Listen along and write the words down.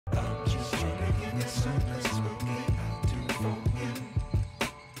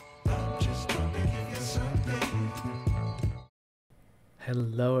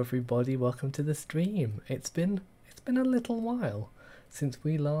Hello everybody, welcome to the stream. It's been a little while since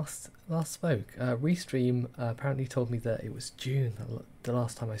we last spoke. Restream apparently told me that it was June the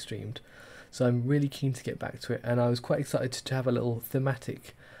last time I streamed, so I'm really keen to get back to it, and I was quite excited to have a little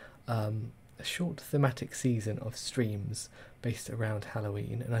thematic, a short thematic season of streams based around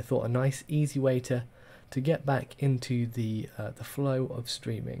Halloween, and I thought a nice easy way to get back into the flow of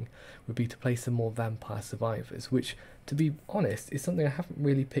streaming would be to play some more Vampire Survivors, which, to be honest, is something I haven't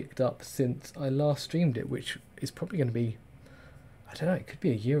really picked up since I last streamed it, which is probably going to be, I don't know, it could be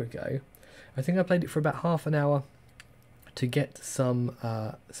a year ago. I think I played it for about half an hour to get some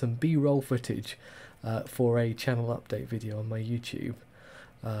B-roll footage for a channel update video on my YouTube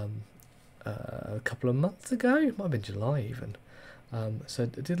a couple of months ago. It might have been July even. So I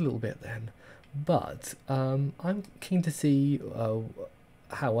did a little bit then. But I'm keen to see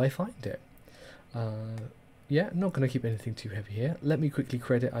how I find it. Yeah, not going to keep anything too heavy here. Let me quickly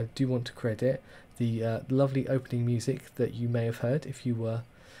credit, I do want to credit the lovely opening music that you may have heard if you were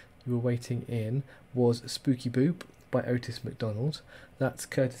waiting in, was Spooky Boop by Otis McDonald. That's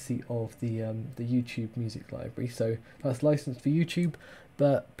courtesy of the YouTube music library, so that's licensed for YouTube,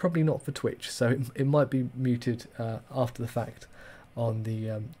 but probably not for Twitch, so it might be muted after the fact on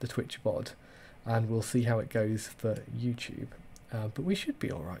the Twitch VOD. And we'll see how it goes for YouTube, but we should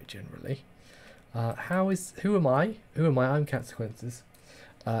be all right generally. Who am I? I'm Catsequences.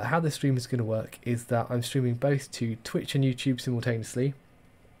 How this stream is going to work is that I'm streaming both to Twitch and YouTube simultaneously.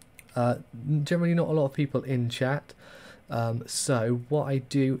 Generally not a lot of people in chat, so what I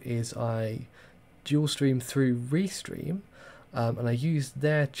do is I dual stream through Restream, and I use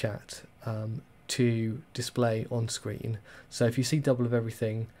their chat to display on screen. So if you see double of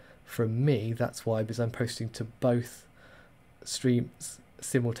everything from me, that's why, because I'm posting to both streams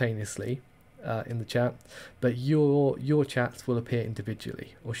simultaneously in the chat, but your chats will appear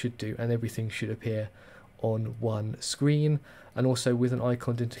individually, or should do, and everything should appear on one screen, and also with an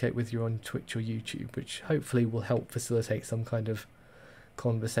icon to indicate whether you're on Twitch or YouTube, which hopefully will help facilitate some kind of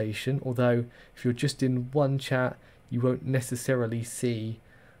conversation. Although if you're just in one chat, you won't necessarily see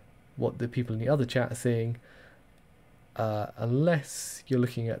what the people in the other chat are seeing, unless you're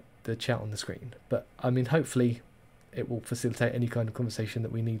looking at the chat on the screen. But I mean, hopefully it will facilitate any kind of conversation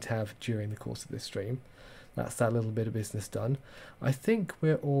that we need to have during the course of this stream. That's that little bit of business done. I think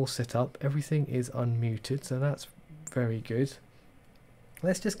we're all set up, everything is unmuted, so that's very good.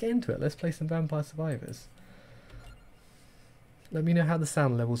 Let's just get into it. Let's play some Vampire Survivors. Let me know how the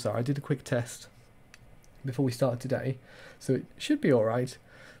sound levels are. I did a quick test before we started today, so it should be alright,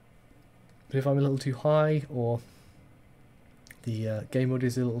 but if I'm a little too high or the game audio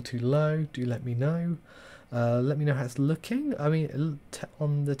is a little too low, do let me know. Let me know how it's looking. I mean,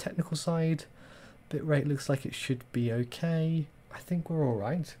 on the technical side, bitrate looks like it should be okay. I think we're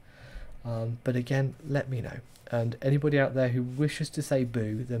alright. But again, let me know. And anybody out there who wishes to say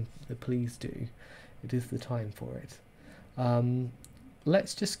boo, then please do. It is the time for it.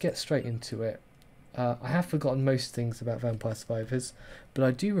 Let's just get straight into it. I have forgotten most things about Vampire Survivors, but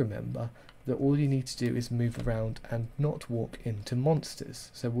I do remember that all you need to do is move around and not walk into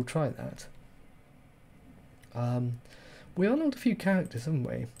monsters. So we'll try that. We unlocked a few characters, haven't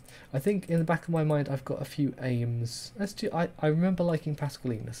we? I think in the back of my mind I've got a few aims. Let's do. I remember liking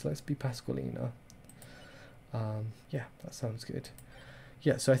Pasqualina, so let's be Pasqualina. Yeah, that sounds good.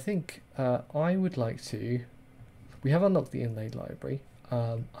 Yeah, so I think I would like to. We have unlocked the inlaid library.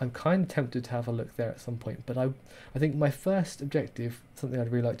 I'm kind of tempted to have a look there at some point, but I think my first objective, something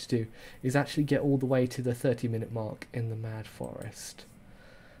I'd really like to do, is actually get all the way to the 30-minute mark in the Mad Forest.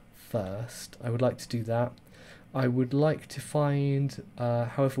 First, I would like to do that. I would like to find,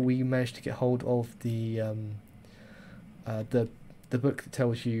 however we managed to get hold of the book that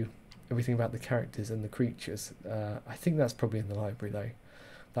tells you everything about the characters and the creatures. I think that's probably in the library though.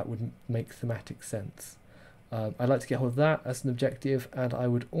 That would make thematic sense. I'd like to get hold of that as an objective, and I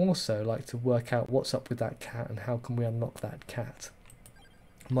would also like to work out what's up with that cat and how can we unlock that cat.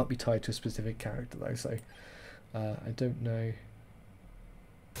 It might be tied to a specific character though, so I don't know.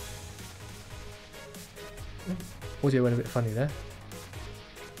 Audio went a bit funny there.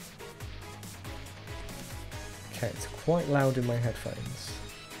 Okay, it's quite loud in my headphones.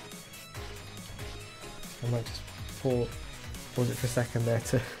 I might just pause it for a second there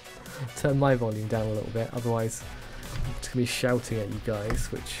to turn my volume down a little bit, otherwise I'm just going to be shouting at you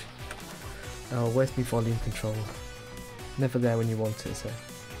guys, which... Oh, where's my volume control? Never there when you want it, so...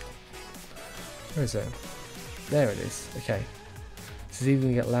 Where is it? There it is, okay. This is either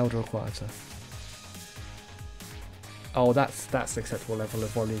going to get louder or quieter. Oh, that's an acceptable level of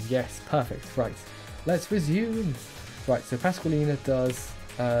volume. Yes, perfect. Right, let's resume. Right, so Pasqualina does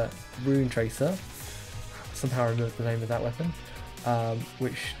Rune Tracer. Somehow I remember the name of that weapon,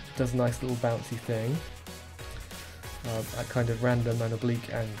 which does a nice little bouncy thing at kind of random and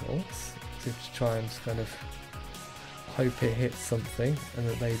oblique angles. So to try and just kind of hope it hits something and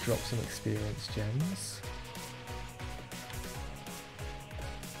that they drop some experience gems.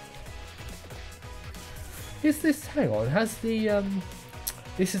 Is this, hang on, has the,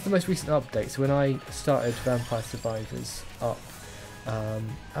 this is the most recent update, so when I started Vampire Survivors up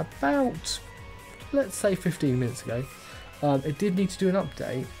about, let's say 15 minutes ago, it did need to do an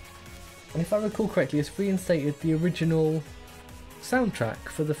update, and if I recall correctly, it's reinstated the original soundtrack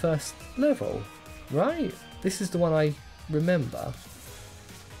for the first level, right? This is the one I remember,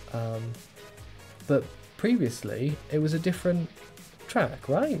 but previously it was a different track,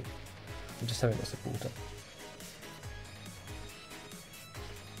 right? I'm just having lots of water.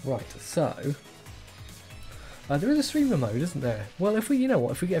 Right, so there is a streamer mode, isn't there? Well, if we, you know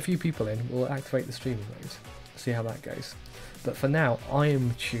what, if we get a few people in, we'll activate the streamer mode, see how that goes. But for now, I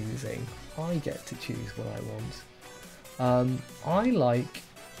am choosing. I get to choose what I want. I like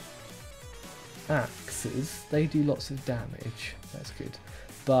axes. They do lots of damage. That's good.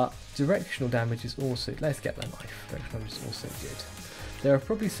 But directional damage is also. Let's get the knife. Directional damage is also good. There are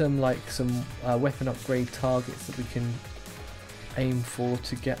probably some weapon upgrade targets that we can aim for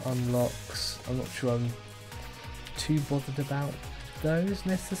to get unlocks. I'm not sure I'm too bothered about those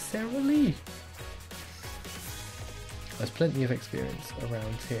necessarily. There's plenty of experience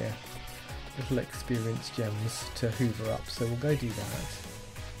around here, little experience gems to hoover up, so we'll go do that.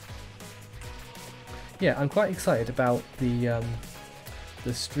 Yeah, I'm quite excited about the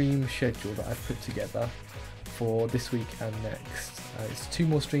stream schedule that I've put together for this week and next. It's 2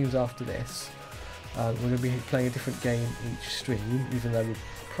 more streams after this. We're going to be playing a different game each stream, even though we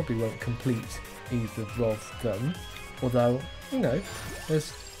probably won't complete either of them. Although, you know,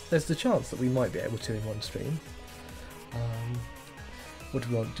 there's the chance that we might be able to in one stream. What do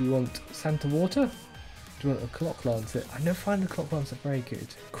we want? Do we want Santa Water? Do we want a Clock Lancer? I never find the Clock Lancer very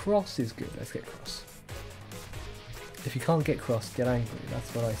good. Cross is good. Let's get Cross. If you can't get Cross, get Angry.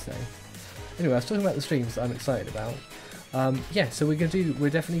 That's what I say. Anyway, I was talking about the streams that I'm excited about. Yeah, so we're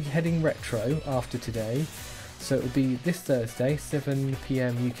definitely heading retro after today. So it will be this Thursday, 7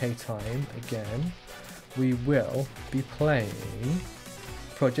 PM UK time again. We will be playing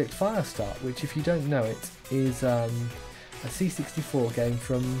Project Firestart, which, if you don't know it, is a C64 game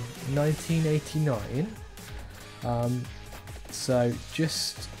from 1989. So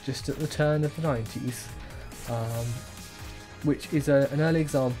just at the turn of the 90s, which is an early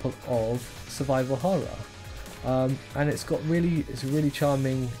example of survival horror. And it's a really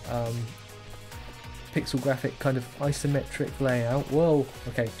charming pixel graphic kind of isometric layout. Whoa,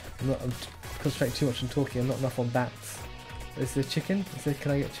 okay, I'm concentrating too much on talking, I'm not enough on bats. Is there chicken?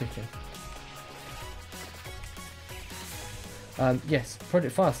 Can I get chicken? Yes,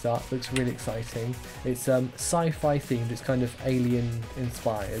 Project Firestart looks really exciting. It's sci-fi themed, it's kind of alien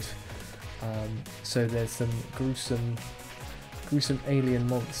inspired. So there's some gruesome alien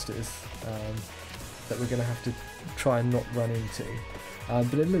monsters that we're going to have to try and not run into.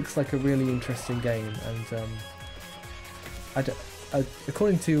 But it looks like a really interesting game, and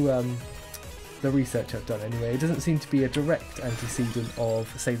according to the research I've done anyway, it doesn't seem to be a direct antecedent of,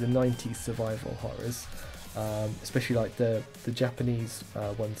 say, the 90s survival horrors, especially like the Japanese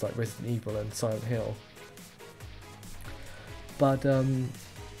ones like Resident Evil and Silent Hill. But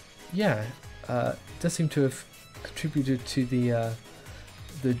yeah, it does seem to have contributed to the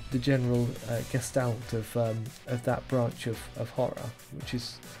general gestalt of that branch of horror, which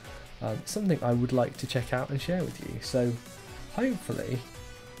is something I would like to check out and share with you. So hopefully,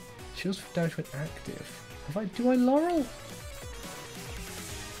 Shields for damage when active. Do I Laurel?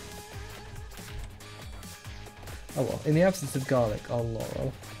 Oh well, in the absence of garlic, I'll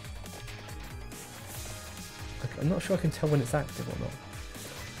Laurel. I'm not sure I can tell when it's active or not.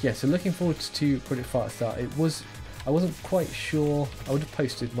 Yeah, so looking forward to Project Firestart. I wasn't quite sure. I would have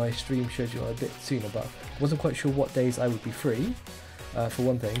posted my stream schedule a bit sooner, but I wasn't quite sure what days I would be free, for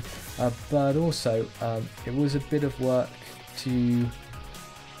one thing. But also, it was a bit of work to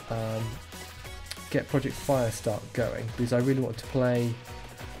get Project Firestart going, because I really want to play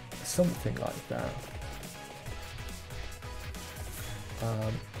something like that.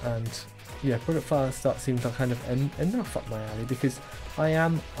 And yeah, Project Firestart seems like kind of enough up my alley, because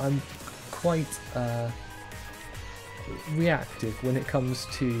I'm quite reactive when it comes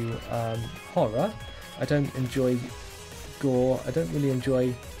to horror. I don't enjoy gore. I don't really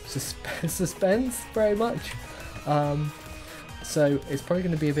enjoy suspense very much. So it's probably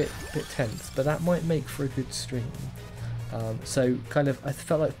going to be a bit tense, but that might make for a good stream. So kind of, I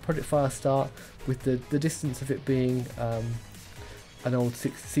felt like Project Firestar, with the distance of it being an old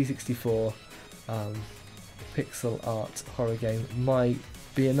C64 pixel art horror game, might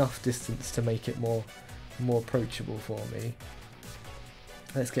be enough distance to make it more approachable for me.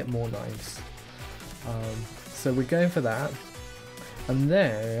 Let's get more knives. So we're going for that. And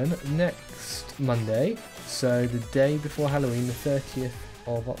then next Monday, so the day before Halloween, the 30th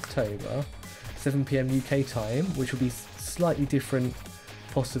of October, 7 PM UK time, which will be slightly different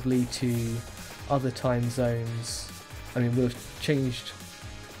possibly to other time zones. I mean, we'll have changed,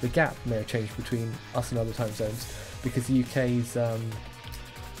 the gap may have changed between us and other time zones, because the UK's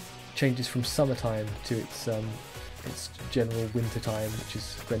changes from summertime to its general winter time, which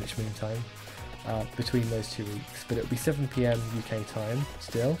is Greenwich Mean Time, between those 2 weeks. But it'll be 7 PM UK time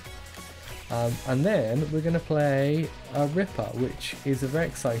still. And then we're going to play Ripper, which is a very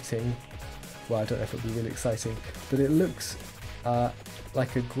exciting, well, I don't know if it'll be really exciting, but it looks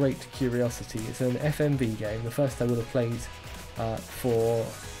like a great curiosity. It's an FMV game, the first I would have played for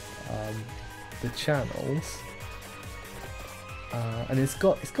the channels, and it's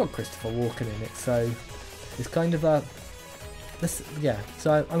got Christopher Walken in it, so it's kind of a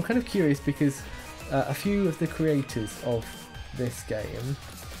So I'm kind of curious because a few of the creators of this game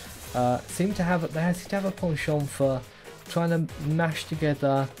seem to have a penchant for trying to mash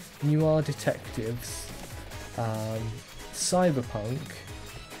together noir detectives, cyberpunk,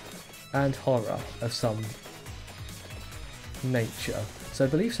 and horror of some nature. So I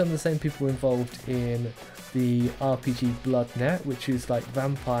believe some of the same people were involved in the RPG Bloodnet, which is like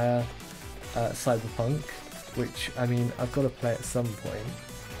vampire cyberpunk, which, I mean, I've got to play at some point.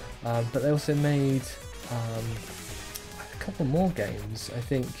 But they also made a couple more games, I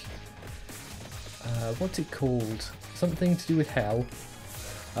think. What's it called? Something to do with hell.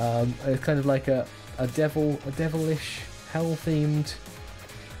 It's kind of like a devilish, hell-themed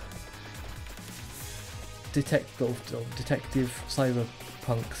detective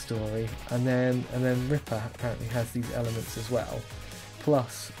cyberpunk story, and then Ripper apparently has these elements as well.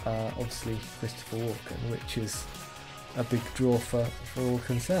 Plus, obviously, Christopher Walken, which is a big draw for all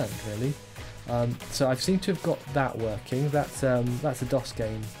concerned, really. So I've seemed to have got that working. That's a DOS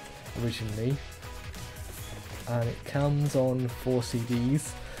game originally, and it comes on 4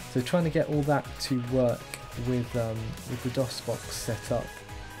 CDs. So trying to get all that to work with the DOS box set up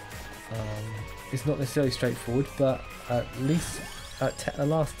is not necessarily straightforward, but at least at the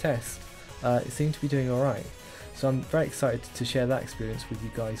last test, it seemed to be doing all right. So I'm very excited to share that experience with you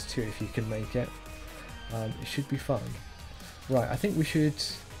guys too, if you can make it. It should be fun. Right, I think we should...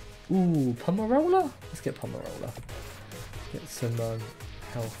 Ooh, Pomerola? Let's get Pomerola. Get some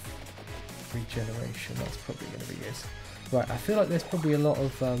health regeneration, that's probably going to be good. Right, I feel like there's probably a lot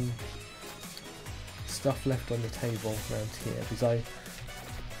of stuff left on the table around here, because I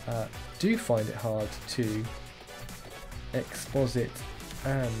do find it hard to exposit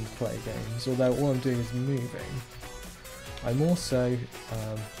and play games, although all I'm doing is moving. I'm also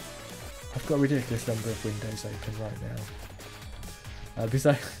I've got a ridiculous number of windows open right now, because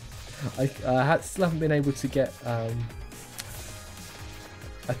I still haven't been able to get a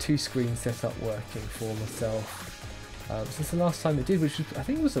 2-screen setup working for myself since the last time it did, which was, I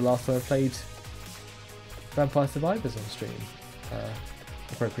think it was the last time I played Vampire Survivors on stream,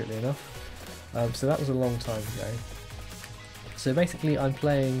 appropriately enough. So that was a long time ago. So basically I'm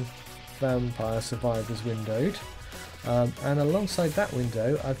playing Vampire Survivors windowed, and alongside that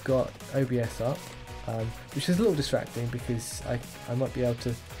window I've got OBS up, which is a little distracting because I might be able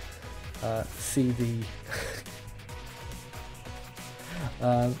to see the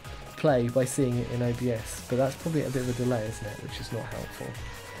play by seeing it in OBS, but that's probably a bit of a delay, isn't it, which is not helpful.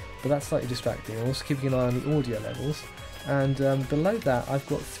 But that's slightly distracting. I'm also keeping an eye on the audio levels, and below that I've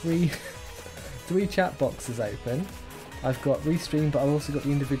got three chat boxes open. I've got Restream, but I've also got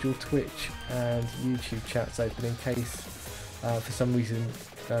the individual Twitch and YouTube chats open in case for some reason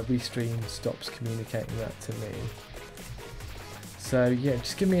Restream stops communicating that to me. So yeah,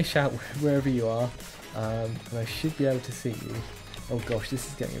 just give me a shout wherever you are, and I should be able to see you. Oh gosh, this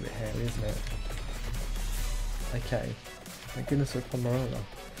is getting a bit hairy, isn't it? Okay, thank goodness for Pomerola.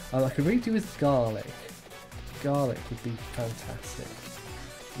 I could really do with garlic. Garlic would be fantastic.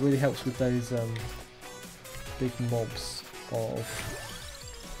 It really helps with those big mobs of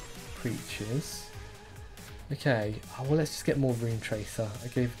creatures. Okay, well, let's just get more Rune Tracer, I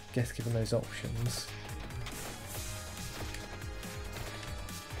guess, given those options.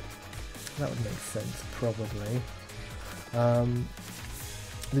 That would make sense, probably.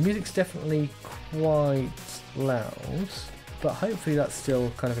 The music's definitely quite loud, but hopefully that's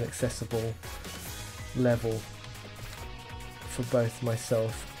still kind of an accessible level for both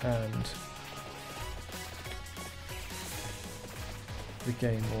myself and the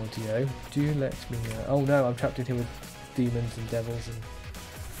game audio. Do let me know. Oh no, I'm trapped in here with demons and devils and...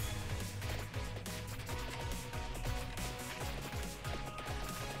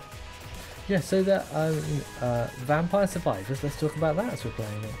 Yeah, so that Vampire Survivors, let's talk about that as we're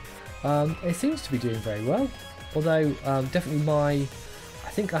playing it. It seems to be doing very well, although definitely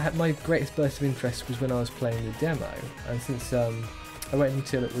I think I had my greatest burst of interest was when I was playing the demo, and since I waited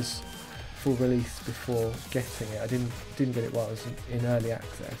until it was full release before getting it, I didn't get it while I was in early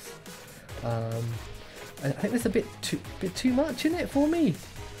access. I think there's a bit too much in it for me.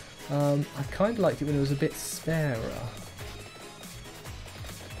 I kind of liked it when it was a bit sparer,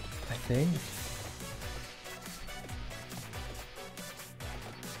 I think.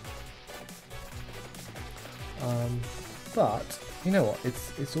 But you know what?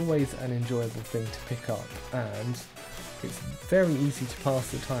 It's always an enjoyable thing to pick up, and it's very easy to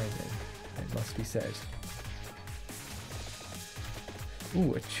pass the time in. It must be said.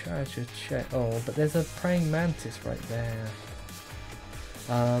 Ooh, a treasure chest. Oh, but there's a praying mantis right there.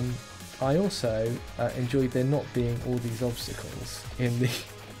 I also enjoyed there not being all these obstacles in the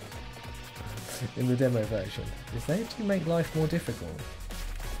in the demo version. Is there to make life more difficult?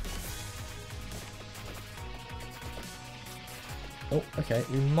 Oh, okay,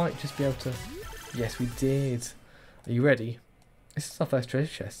 we might just be able to... Yes, we did. Are you ready? This is our first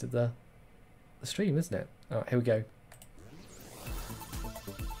treasure chest of the stream, isn't it? Alright, here we go.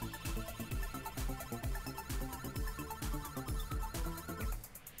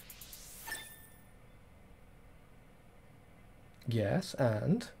 Yes,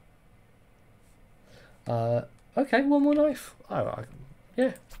 and... okay, one more knife. Oh,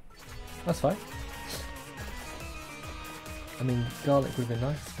 yeah, that's fine. I mean, garlic would have been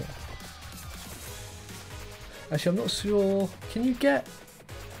nice, but... Actually, I'm not sure... Can you get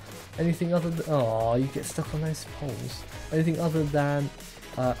anything other than... Oh, you get stuck on those poles. Anything other than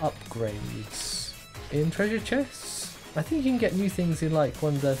upgrades in treasure chests? I think you can get new things in like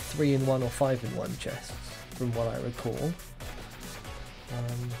one of the 3-in-1 or 5-in-1 chests, from what I recall.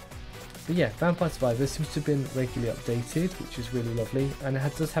 But yeah, Vampire Survivors seems to have been regularly updated, which is really lovely, and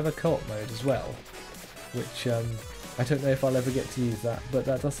it does have a co-op mode as well, which I don't know if I'll ever get to use that, but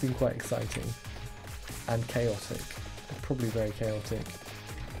that does seem quite exciting and chaotic, probably very chaotic.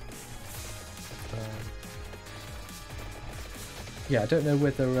 Yeah, I don't know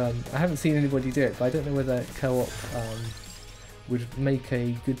whether I haven't seen anybody do it, but I don't know whether co-op would make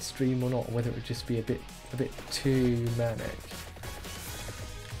a good stream or not, or whether it would just be a bit too manic.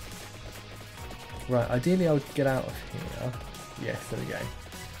 Right, ideally I would get out of here. Yes, there we go.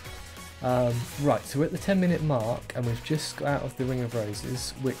 Right, so we're at the 10-minute mark and we've just got out of the Ring of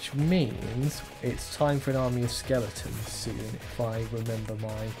Roses, which means it's time for an army of skeletons soon, if I remember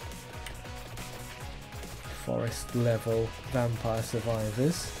my forest level Vampire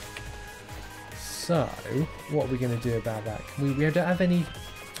Survivors. So, what are we going to do about that? We don't have any...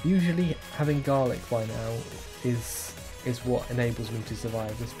 Usually having garlic by now is what enables me to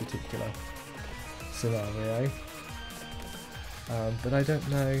survive this particular scenario, but I don't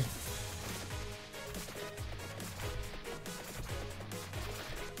know.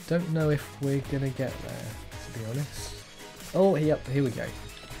 Don't know if we're gonna get there, to be honest. Oh, yep, here we go.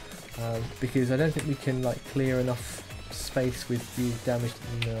 Because I don't think we can like clear enough space with the damage.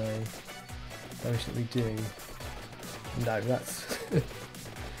 No, damage that we do. No, that's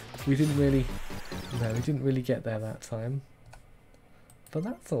we didn't really get there that time, but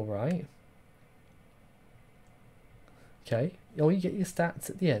that's all right. Okay, oh, you get your stats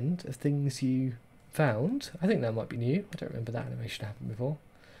at the end of things you found. I think that might be new. I don't remember that animation happened before.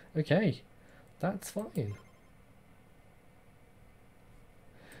 Okay, that's fine.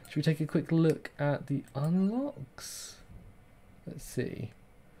 Should we take a quick look at the unlocks? Let's see.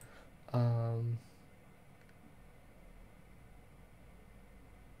 So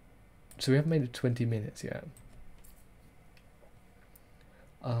we haven't made it 20 minutes yet.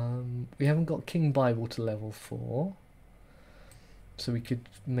 We haven't got King Bible to level 4. So we could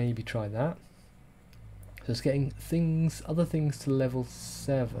maybe try that. So it's getting other things to level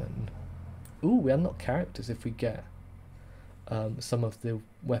 7. Ooh, we unlock characters if we get some of the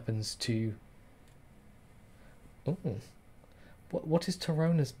weapons to... Oh, what is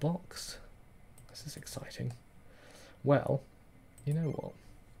Torona's box? This is exciting. Well, you know what?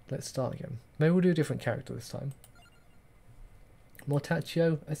 Let's start again. Maybe we'll do a different character this time.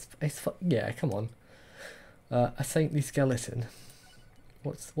 Mortaccio? Yeah, come on. A saintly skeleton.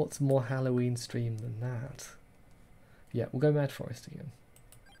 What's more Halloween stream than that? Yeah, we'll go Mad Forest again.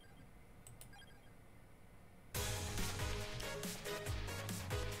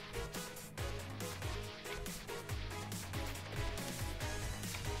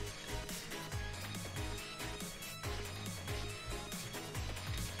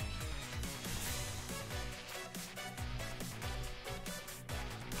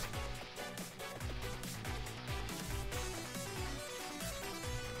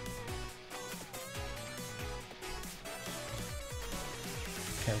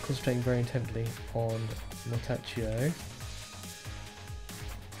 Okay, I'm concentrating very intently on Mortaccio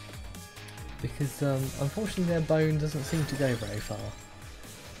because unfortunately their bone doesn't seem to go very far,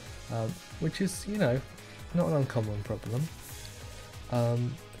 which is, you know, not an uncommon problem.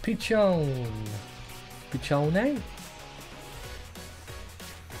 Pichon! Pichone?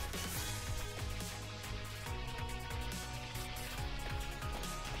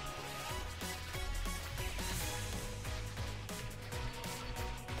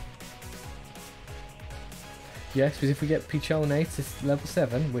 Yes, because if we get Pichone to level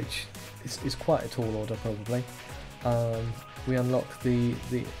 7, which is quite a tall order probably, we unlock the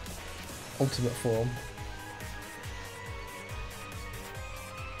ultimate form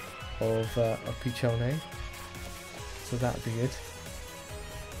of Pichone, so that'd be good.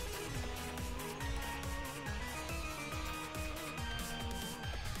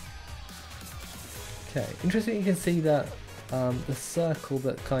 Okay, interesting. You can see that the circle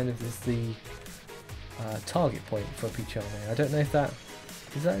that kind of is the target point for Pichone. I don't know if that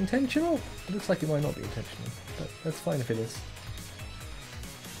is that intentional. It looks like it might not be intentional, but that's fine if it is.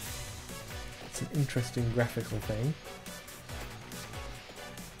 It's an interesting graphical thing.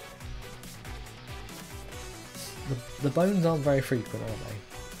 The bones aren't very frequent, are they?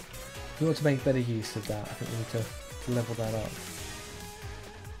 If we want to make better use of that, I think we need to level that up.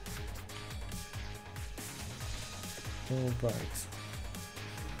 Alright.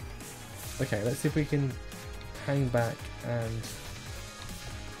 Okay, let's see if we can hang back and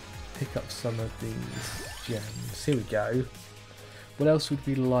pick up some of these gems. Here we go. What else would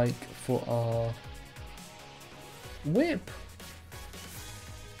we like for our whip?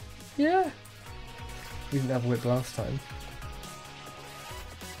 Yeah. We didn't have a whip last time.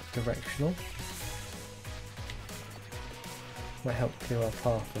 Directional. Might help clear our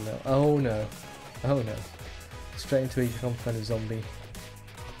path a little. Oh no. Oh no. Straight into some kind of zombie.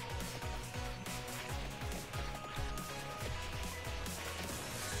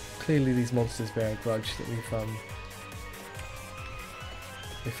 Clearly these monsters bear a grudge that we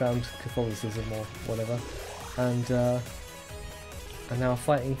found Catholicism or whatever, and are now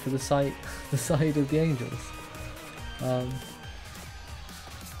fighting for the side of the angels.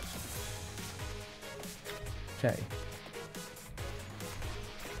 Okay.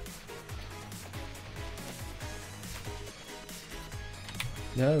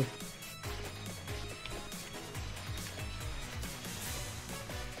 No.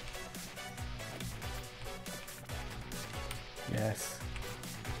 Yes.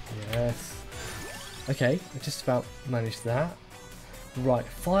 Yes. Okay, I just about managed that. Right,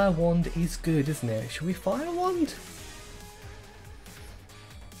 Fire Wand is good, isn't it? Should we Fire Wand?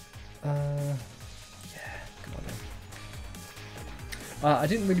 Yeah, come on then. I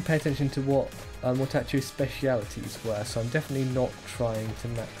didn't really pay attention to what Mortaccio's specialities were, so I'm definitely not trying to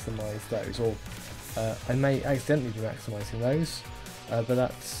maximise those, or I may accidentally be maximising those, but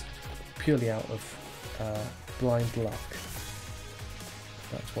that's purely out of blind luck.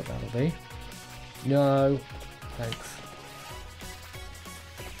 That's what that'll be. No, thanks.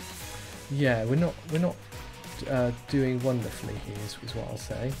 Yeah, we're not doing wonderfully here, is what I'll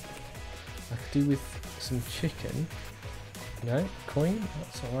say. I could do with some chicken. No, coin.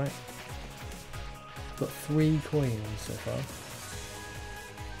 That's all right. Got 3 coins so far.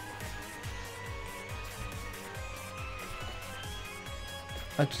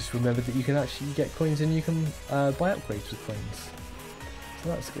 I just remembered that you can actually get coins and you can buy upgrades with coins. So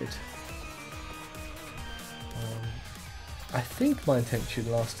that's good. I think my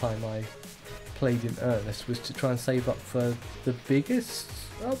intention last time I played in earnest was to try and save up for the biggest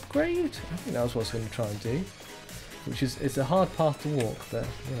upgrade. I think that was what I was going to try and do. Which is, it's a hard path to walk, but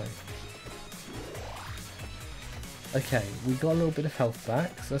you know. Okay, we got a little bit of health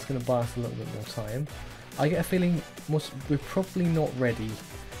back, so that's going to buy us a little bit more time. I get a feeling we're probably not ready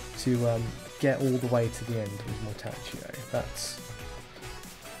to get all the way to the end with Mortaccio. That's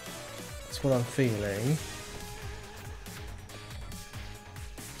what I'm feeling.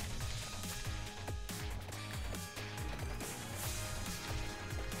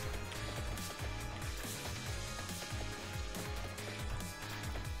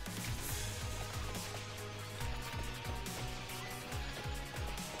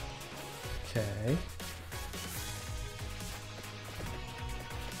 Okay.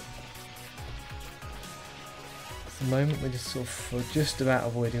 At the moment we're just sort of we're just about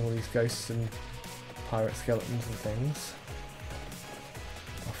avoiding all these ghosts and pirate skeletons and things.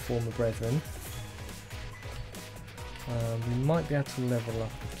 Our former brethren. We might be able to level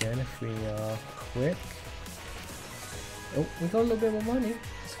up again if we are quick. Oh, we got a little bit more money.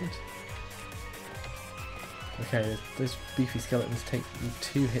 That's good. Okay, those beefy skeletons take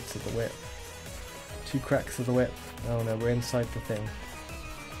 2 hits of the whip. 2 cracks of the whip. Oh no, we're inside the thing.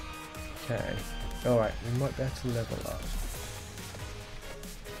 Okay. Alright, we might be able to level up.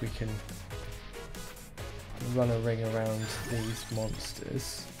 If we can run a ring around these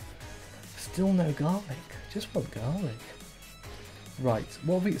monsters. Still no garlic. Just want garlic. Right,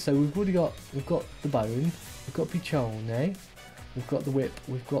 what have we, so we've got the bone, we've got Pichone, we've got the whip,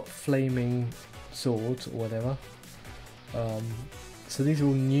 we've got flaming swords or whatever. So these are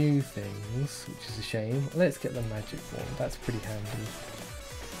all new things, which is a shame. Let's get the magic one, that's pretty handy.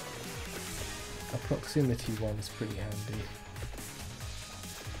 A proximity one's pretty handy.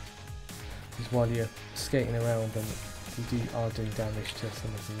 Because while you're skating around and you are doing damage to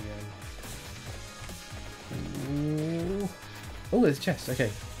some of the Ooh. Oh, there's a chest. Okay,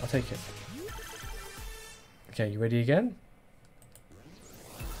 I'll take it. Okay, you ready again?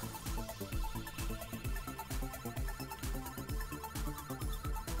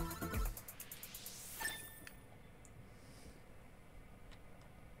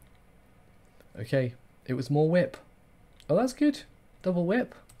 Okay, it was more whip. Oh, that's good. Double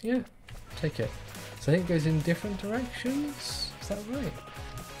whip. Yeah, take it. So I think it goes in different directions. Is that right?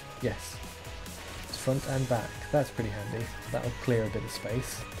 Yes. Front and back. That's pretty handy. That'll clear a bit of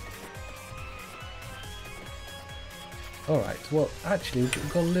space. Alright, well actually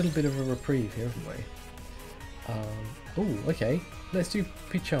we've got a little bit of a reprieve here, haven't we? Oh, okay. Let's do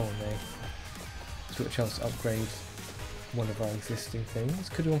Pichone. So we've got a chance to upgrade one of our existing things.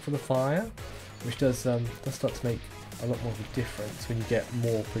 Could do one for the fire, which does start to make a lot more of a difference when you get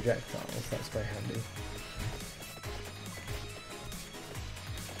more projectiles. That's very handy.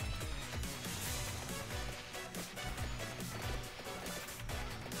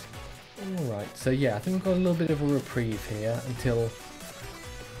 Alright, so yeah, I think we've got a little bit of a reprieve here until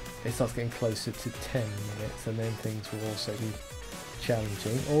it starts getting closer to 10 minutes, and then things will also be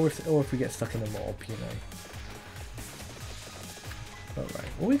challenging, or if we get stuck in a mob, you know. Alright,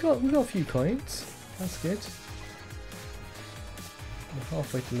 well we got a few coins, that's good. We're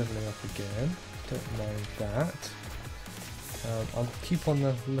halfway to leveling up again, don't mind that. I'll keep on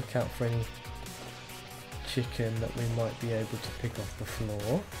the lookout for any chicken that we might be able to pick off the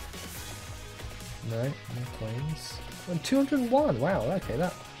floor. No, more coins. And 201, wow, okay,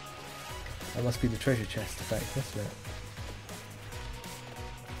 that must be the treasure chest effect, isn't it?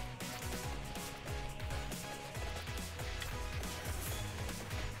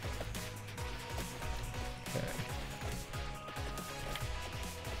 Okay.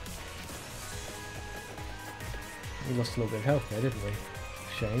 We lost a little bit of health there, didn't we?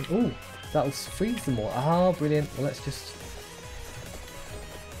 Shame. Ooh, that'll freeze them all. Ah, brilliant. Well, let's just...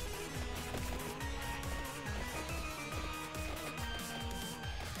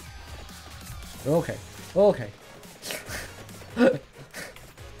 Okay, okay.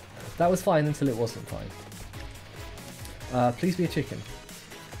 That was fine until it wasn't fine. Please be a chicken.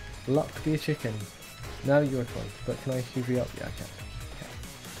 Luck be a chicken. No, you're a coin. But can I give you up? Yeah, I can.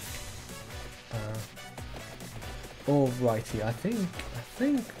 Okay. Alrighty, I think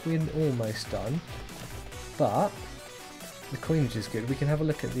we're almost done. But the coinage is good. We can have a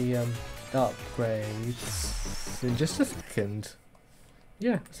look at the upgrades in just a second.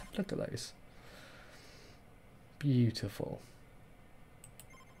 Yeah, let's have a look at those. Beautiful.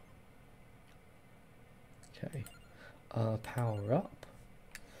 Okay. Power up.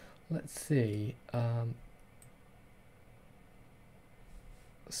 Let's see.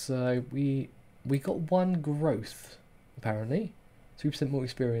 So we got 1 growth apparently. 3% more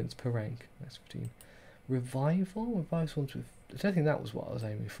experience per rank. That's 15. Revival. Revives ones with. I don't think that was what I was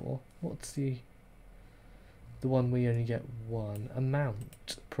aiming for. What's the one we only get 1?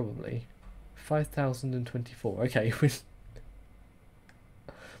 Amount probably. 5,024. Okay, we're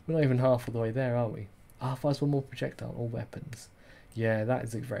not even half of the way there, are we? Ah, fires 1 more projectile or weapons. Yeah, that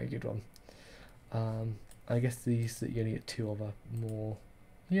is a very good one. I guess these that you only get 2 of are more.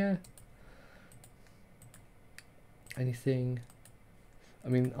 Yeah. Anything? I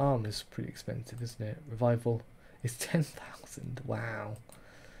mean, armor's pretty expensive, isn't it? Revival is 10,000. Wow.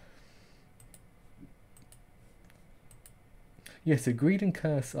 Yeah, so Greed and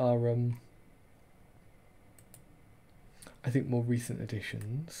Curse are I think more recent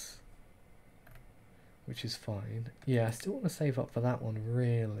additions. which is fine. Yeah, I still want to save up for that one,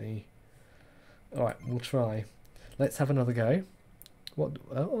 really. Alright, we'll try. Let's have another go. What?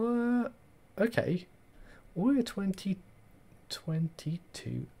 Okay. We're 22:08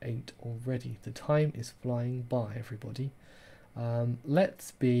 already. The time is flying by, everybody.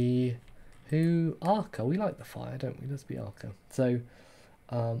 Let's be... Arca. We like the fire, don't we? Let's be Arca. So,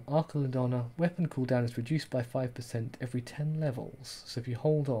 Arca Ladonna, weapon cooldown is reduced by 5% every 10 levels. So if you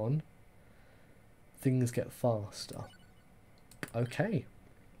hold on, things get faster. Okay.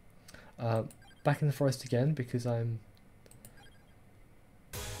 Back in the forest again, because I'm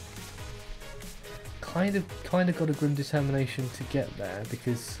kind of got a grim determination to get there,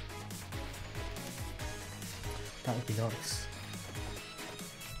 because that would be nice.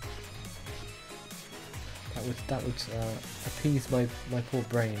 That would appease my poor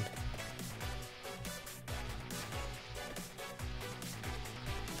brain.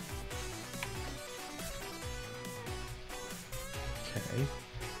 Okay,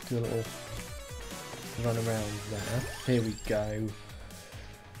 do a little run around there. Here we go.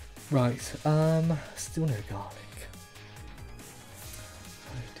 Right, still no garlic.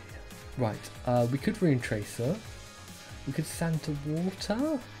 Oh dear. Right, we could Rune Tracer. We could Santa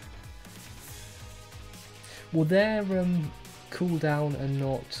Water. Well, they're cooldown and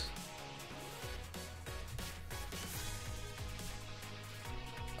not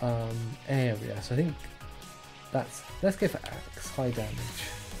area. So I think that's... Let's go for Axe, high damage.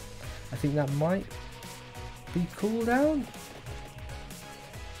 I think that might be cooldown.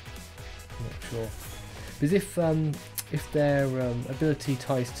 I'm not sure. Because if their ability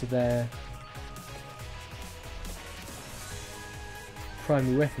ties to their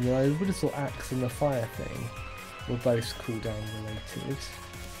primary weapon, then I would have thought Axe and the fire thing were both cooldown related.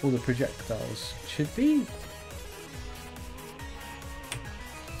 All the projectiles should be.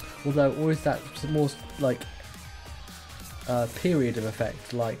 Although, or is that more like period of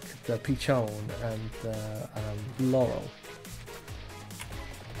effect, like the Pichon and the Laurel?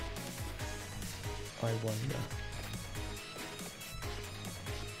 I wonder.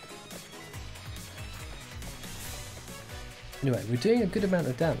 Anyway, we're doing a good amount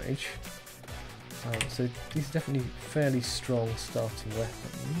of damage, so these are definitely fairly strong starting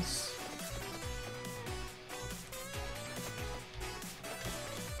weapons.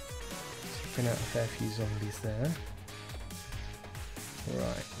 Taking out a fair few zombies there.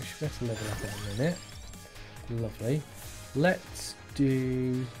 Right, we should be able to level up in a minute. Lovely. Let's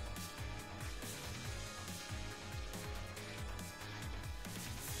do...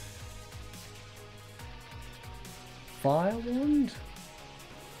 Fire Wand?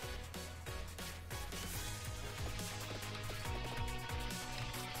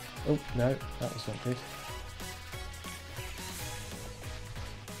 Oh, no, that was not good.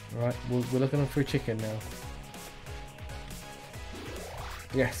 Right, we're looking for a chicken now.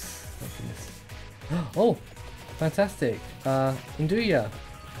 Yes, thank goodness. Oh, fantastic. Nduya.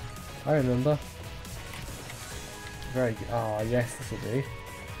 I remember. Very good. Ah, yes, this will do.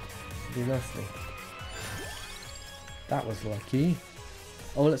 Do nicely. That was lucky.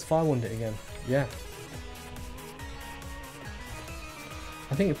 Oh, let's Fire Wand it again. Yeah.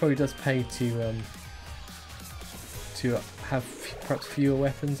 I think it probably does pay to have perhaps fewer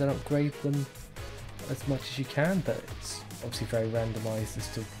weapons and upgrade them as much as you can, but it's obviously very randomised as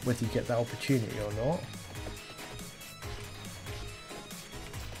to whether you get that opportunity or not.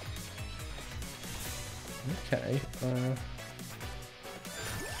 Okay.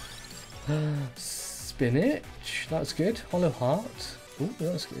 Spinach. That's good. Hollow Heart. Oh,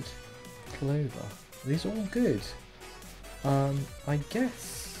 that's good. Clover. These are all good. I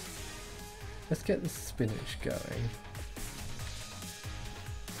guess let's get the spinach going.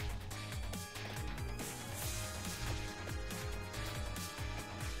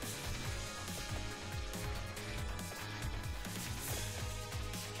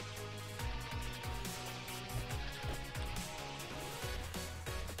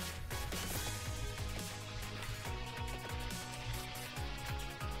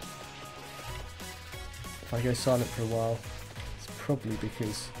 If I go silent for a while, it's probably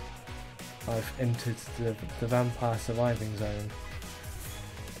because I've entered the vampire surviving zone,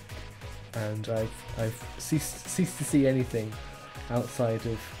 and I've ceased to see anything outside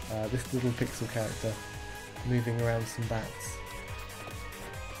of this little pixel character moving around some bats.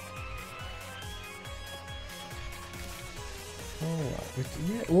 Alright,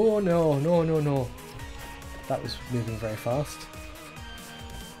 yeah. Oh no, no, no, no. That was moving very fast.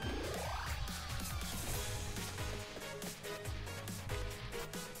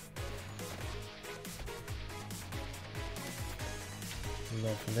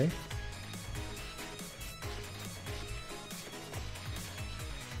 Lovely.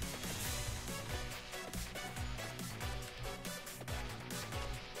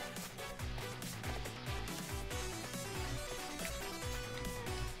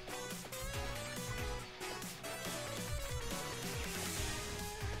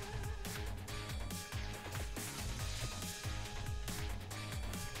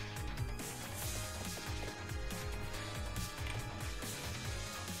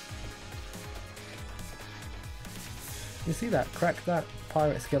 You see that? Crack that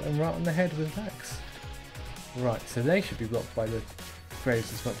pirate skeleton right on the head with an axe. Right, so they should be blocked by the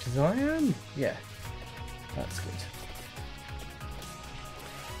graves as much as I am. Yeah, that's good.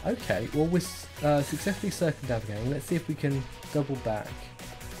 Okay, well we're successfully circumnavigating. Let's see if we can double back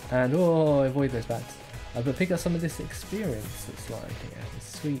and avoid those bats. But pick up some of this experience that's lying here.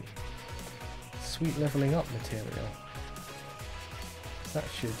 This sweet leveling up material. So that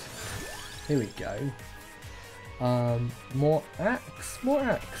should. Here we go. More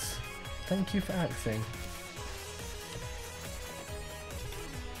axe. Thank you for axing.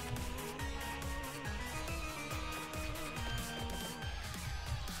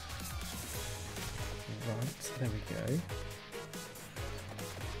 Right, there we go.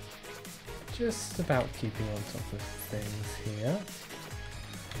 Just about keeping on top of things here.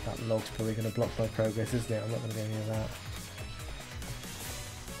 That log's probably going to block my progress, isn't it? I'm not going to get any of that.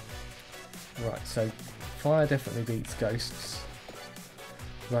 Right, so fire definitely beats ghosts.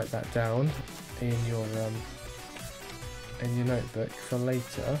 Write that down in your notebook for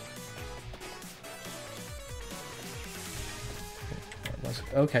later.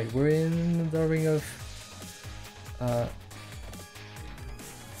 Okay, we're in the ring of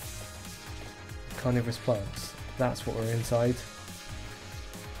carnivorous plants. That's what we're inside.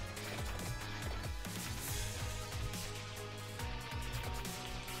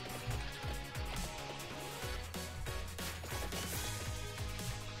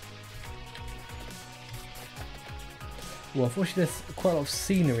 Well, unfortunately there's quite a lot of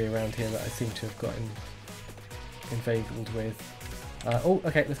scenery around here that I seem to have gotten inveigled with. Oh,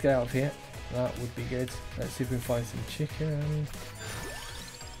 okay, let's get out of here. That would be good. Let's see if we can find some chicken.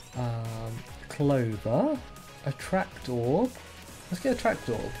 Clover. A tract orb. Let's get a tract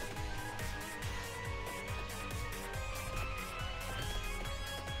orb.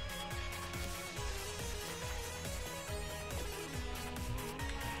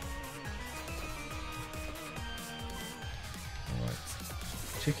 Alright.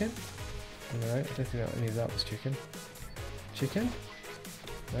 Chicken? No, I don't think that any of that was chicken. Chicken?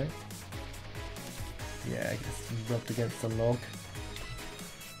 No. Yeah, it's rubbed against the log.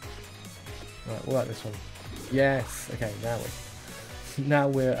 Right, what about this one? Yes. Okay, now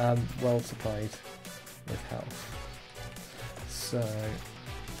we're well supplied with health. So I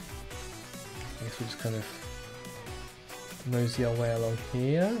guess we'll just kind of mosey our way along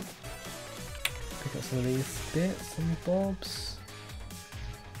here. Pick up some of these bits and bobs.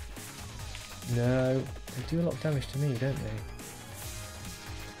 No, they do a lot of damage to me, don't they?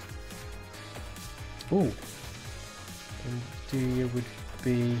 Ooh. India would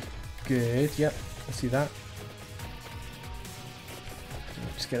be good. Yep, I see that.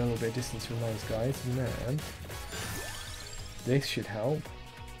 Just get a little bit of distance from those guys, and then this should help.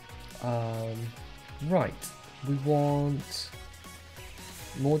 Right, we want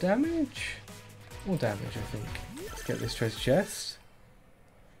more damage. More damage, I think. Let's get this treasure chest.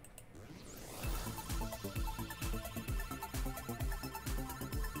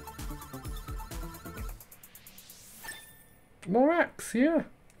 More axe, yeah.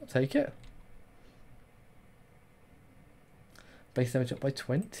 I'll take it. Base damage up by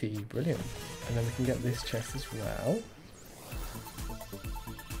 20, brilliant. And then we can get this chest as well.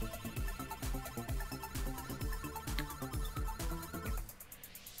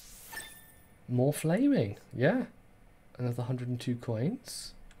 More flaming, yeah. Another 102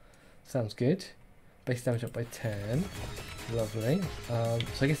 coins. Sounds good. Base damage up by 10. Lovely. So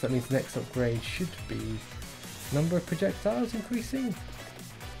I guess that means the next upgrade should be number of projectiles increasing,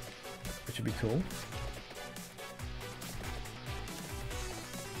 which would be cool.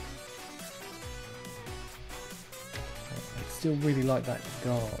 I still really like that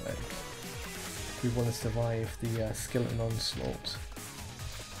garlic. We want to survive the skeleton onslaught.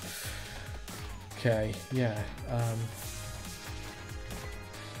 Okay, yeah.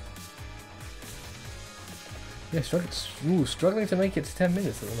 Yeah, struggling to make it to 10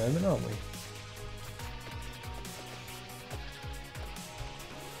 minutes at the moment, aren't we?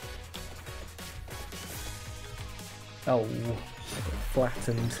 Oh, I got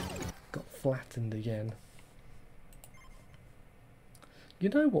flattened. Got flattened again. You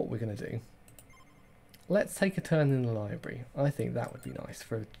know what we're going to do? Let's take a turn in the library. I think that would be nice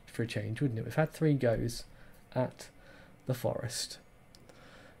for a change, wouldn't it? We've had 3 goes at the forest.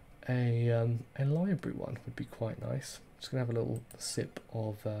 A library one would be quite nice. Just gonna have a little sip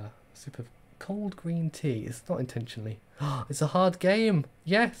of cold green tea. It's not intentionally. It's a hard game.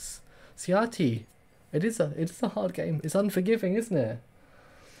 Yes, Siati. It is a hard game. It's unforgiving, isn't it?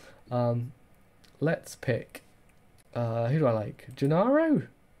 Let's pick. Who do I like? Gennaro.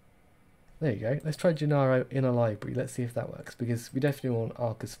 There you go. Let's try Gennaro in a library. Let's see if that works, because we definitely want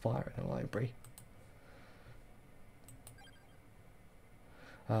Arcus Fire in a library.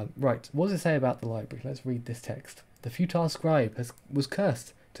 Right, what does it say about the library? Let's read this text. The futile scribe was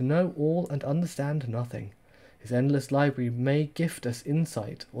cursed to know all and understand nothing. His endless library may gift us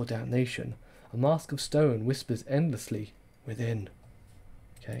insight or damnation. A mask of stone whispers endlessly within.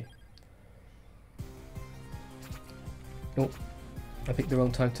 Okay. Oh, I picked the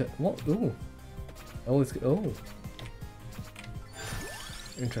wrong time to... What? Ooh. Oh, it's... Oh.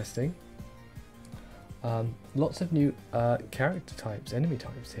 Interesting. Lots of new character types, enemy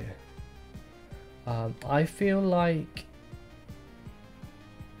types here. I feel like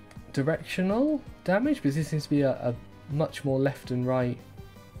directional damage, because this seems to be a much more left and right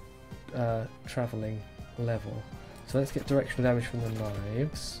travelling level. So let's get directional damage from the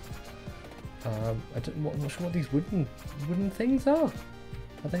knives. I'm not sure what these wooden things are.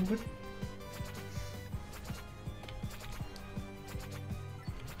 Are they wooden?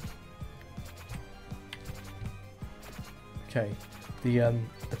 Okay, the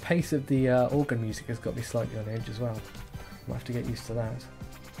pace of the organ music has got me slightly on edge as well. Might have to get used to that.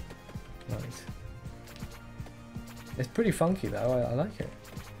 Right. It's pretty funky though. I like it.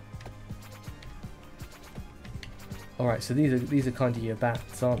 All right, so these are kind of your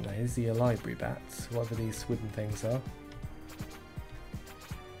bats, aren't they? These are your library bats, whatever these wooden things are.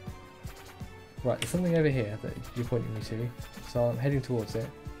 Right, there's something over here that you're pointing me to, so I'm heading towards it.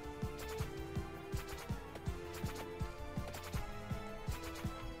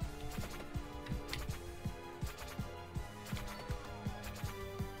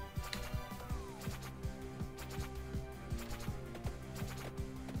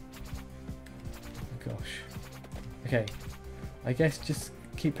 Okay, I guess just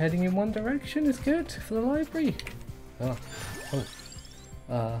keep heading in one direction is good for the library. Oh,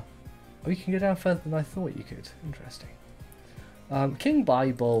 you can go down further than I thought you could. Interesting. King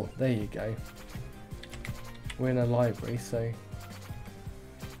Bible, there you go. We're in a library, so...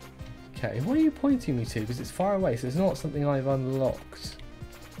 Okay, what are you pointing me to? Because it's far away, so it's not something I've unlocked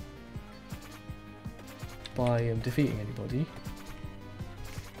by defeating anybody.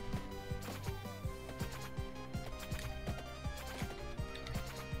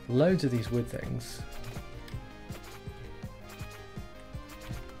 Loads of these wood things.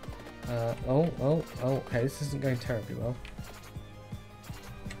 Okay, this isn't going terribly well.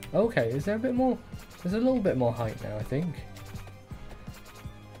 Okay, is there a bit more? There's a little bit more height now, I think.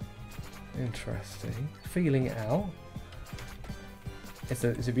 Interesting. Feeling it out. It's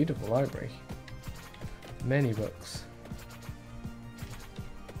a beautiful library. Many books.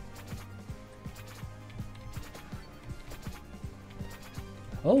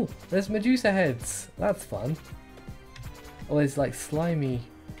 Oh, there's Medusa heads. That's fun. Oh, there's like slimy...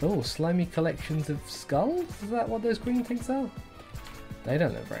 Oh, slimy collections of skulls? Is that what those green things are? They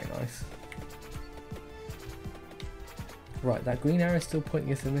don't look very nice. Right, that green arrow is still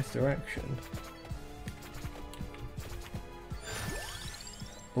pointing us in this direction.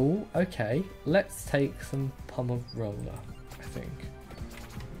 Oh, okay. Let's take some Pomerola, I think.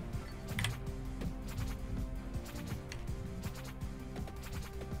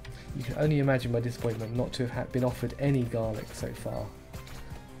 You can only imagine my disappointment not to have been offered any garlic so far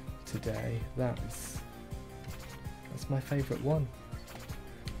today. That's my favourite one.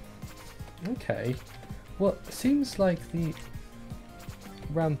 Okay, well, seems like the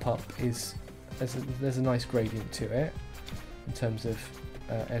ramp up is there's a nice gradient to it in terms of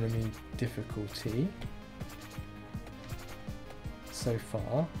enemy difficulty so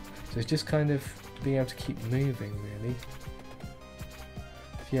far. So it's just kind of being able to keep moving, really.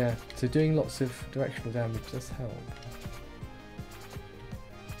 Yeah, so doing lots of directional damage does help.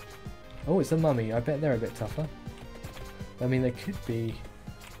 Oh, it's a mummy. I bet they're a bit tougher. I mean, they could be...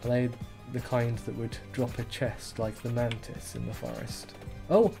 Are they the kind that would drop a chest like the mantis in the forest?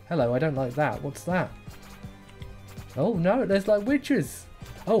 Oh, hello, I don't like that. What's that? Oh, no, there's like witches.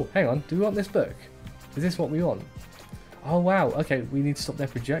 Oh, hang on. Do we want this book? Is this what we want? Oh, wow. Okay, we need to stop their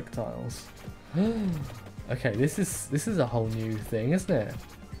projectiles. Okay, this is a whole new thing, isn't it?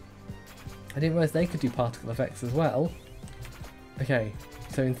 I didn't realise they could do particle effects as well. Okay,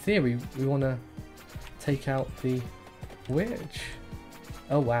 so in theory, we want to take out the witch.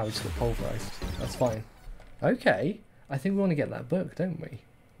 Oh wow, we just got pulverised. That's fine. Okay, I think we want to get that book, don't we?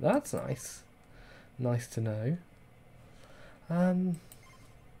 That's nice. Nice to know.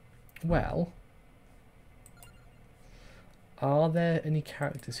 Well, are there any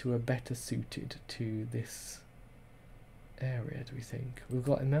characters who are better suited to this area, do we think? We've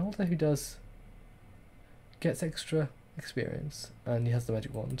got Imelda, who gets extra experience, and he has the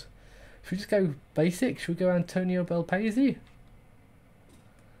magic wand. Should we just go basic? Should we go Antonio Belpese?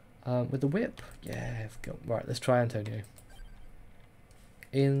 With the whip? Yeah, let's go. Right, let's try Antonio.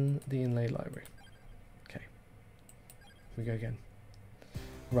 In the inlay library. Okay. Here we go again.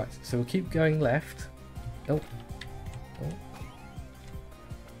 Right, so we'll keep going left. Oh. Oh.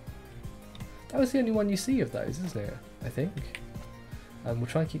 That was the only one you see of those, isn't it? I think. We'll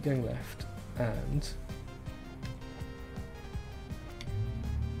try and keep going left. And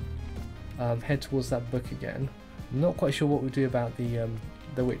head towards that book again. I'm not quite sure what we'll do about the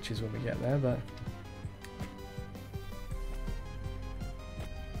witches when we get there, but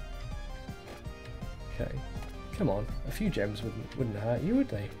okay. Come on, a few gems wouldn't hurt you, would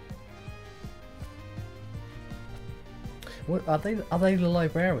they? What are they? Are they the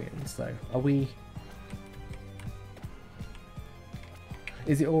librarians though? Are we?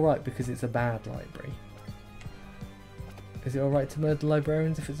 Is it all right because it's a bad library? Is it all right to murder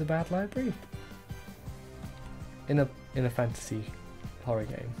librarians if it's a bad library? In a fantasy horror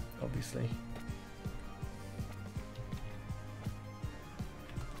game, obviously.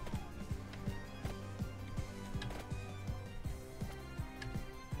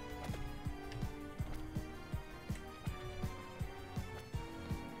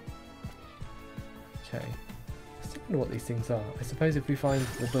 Okay. I still wonder what these things are. I suppose if we find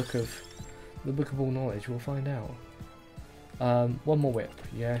the book of all knowledge, we'll find out. One more whip,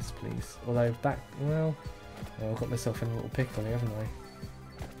 yes, please. Although well, I've got myself in a little pickle here, haven't I?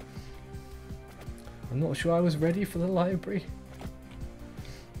 I'm not sure I was ready for the library.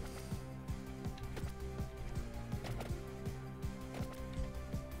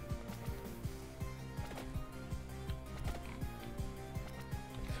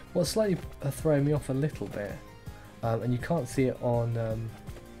 What's slightly throwing me off a little bit, and you can't see it on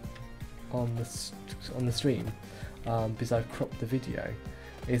the stream because I've cropped the video,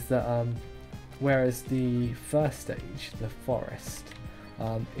 is that whereas the first stage, the forest,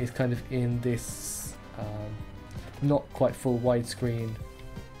 is kind of in this not quite full widescreen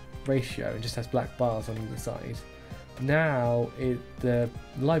ratio and just has black bars on either side. Now the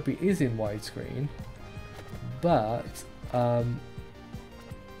library is in widescreen, but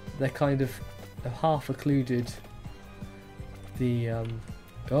they're kind of half occluded the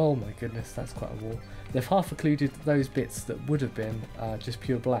oh my goodness, that's quite a wall. They've half occluded those bits that would have been just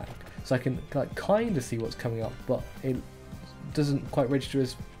pure black, so I can like kind of see what's coming up, but it doesn't quite register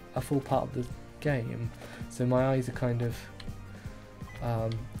as a full part of the game. So my eyes are kind of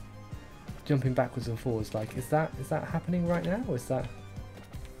jumping backwards and forwards. Like, is that happening right now? Or is that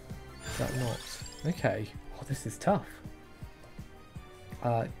not? Okay. Oh, this is tough.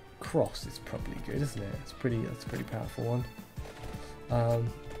 Cross is probably good, isn't it? That's a pretty powerful one.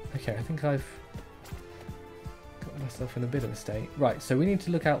 Okay, I think I've got myself in a bit of a state. Right, so we need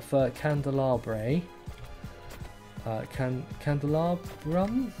to look out for Candelabre.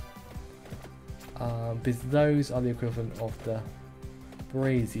 Candelabrum? Because those are the equivalent of the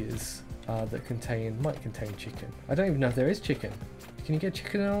braziers that might contain chicken. I don't even know if there is chicken. Can you get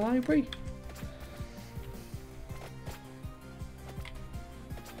chicken in a library?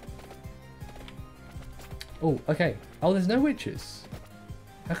 Oh, okay. Oh, there's no witches.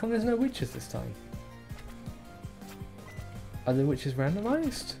 How come there's no witches this time? Are the witches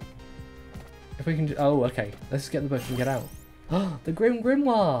randomized? If we can, oh, okay. Let's get the book and get out. Oh, the Grim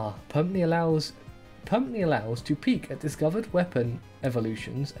Grimoire permanently allows to peek at discovered weapon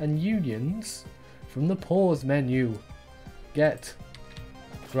evolutions and unions from the pause menu. Right,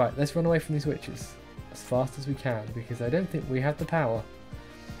 let's run away from these witches as fast as we can because I don't think we have the power.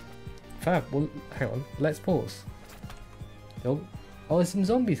 Fab, well, hang on, let's pause. Oh, there's some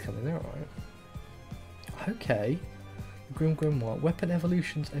zombies coming, they're alright. Okay. Grim Grimoire, weapon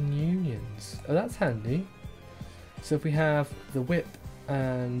evolutions and unions. Oh, that's handy. So if we have the whip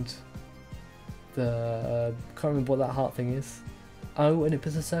and the can't remember what that heart thing is. Oh, and it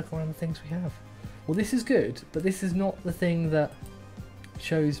puts a circle around the things we have. Well, this is good, but this is not the thing that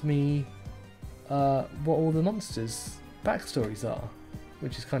shows me what all the monsters' backstories are,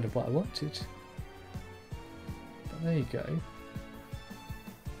 which is kind of what I wanted. But there you go.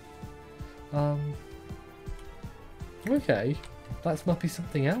 Okay, that must be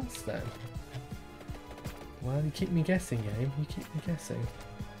something else then. Well, you keep me guessing, game. You keep me guessing.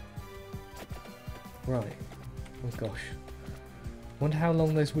 Right. Oh gosh. Wonder how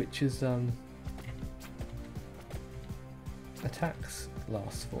long those witches' attacks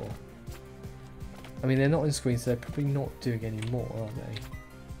last for. I mean, they're not on screen, so they're probably not doing any more, are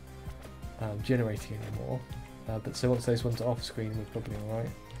they? Generating any more. But so once those ones are off screen, we're probably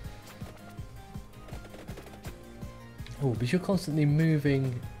alright. Oh, because you're constantly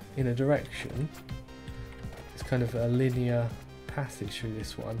moving in a direction, it's kind of a linear passage through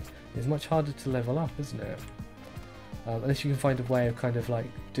this one. It's much harder to level up, isn't it? Unless you can find a way of kind of like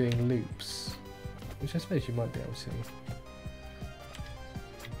doing loops, which I suppose you might be able to.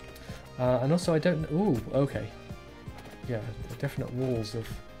 And also I don't know, ooh, okay. Yeah, there are definite walls of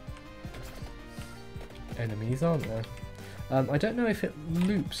enemies, aren't there? I don't know if it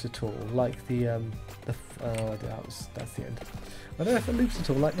loops at all, like that's the end. I don't know if it loops at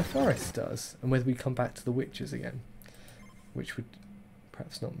all, like the forest does, and whether we come back to the witches again, which would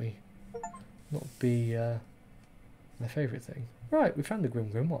perhaps not be my favourite thing. Right, we found the Grim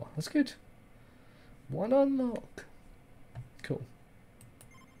Grimoire. That's good. One unlock. Cool.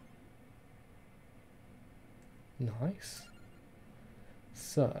 Nice.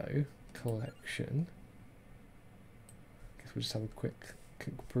 So, collection. Guess we'll just have a quick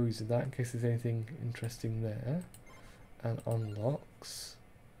peruse of that in case there's anything interesting there. And unlocks.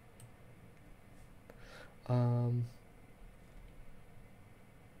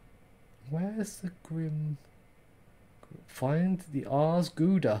 Where's the Grim? Find the Ars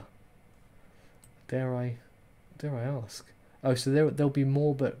Gouda. Dare I ask? Oh, so there'll be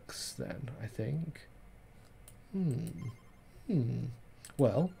more books then, I think.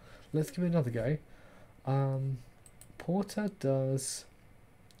 Well, let's give it another go. Porter does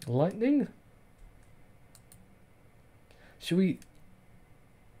lightning. Should we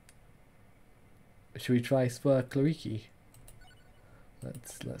try Spur Clariki?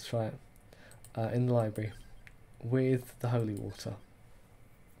 Let's try it in the library with the holy water,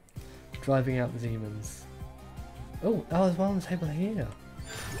 driving out the demons. Oh, there's one on the table here.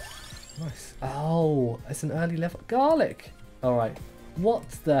 Nice. Oh, it's an early level garlic. All right. What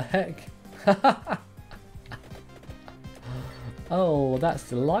the heck? Oh, that's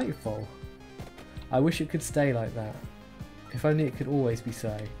delightful. I wish it could stay like that. If only it could always be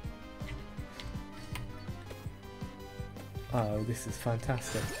so. Oh, this is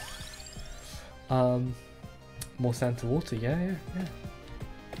fantastic. More Santa Water, yeah.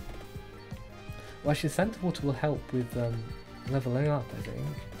 Well, actually, Santa Water will help with leveling up, I think.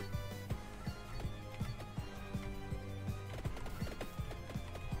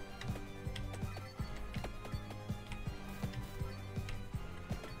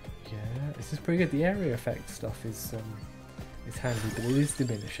 Yeah, this is pretty good. The area effect stuff is handy, but it is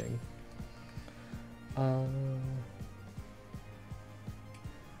diminishing.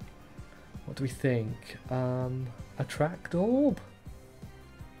 What do we think? Attract orb?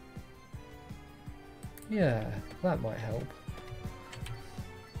 Yeah, that might help.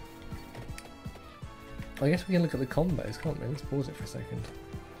 I guess we can look at the combos, can't we? Let's pause it for a second.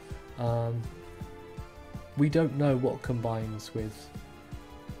 We don't know what combines with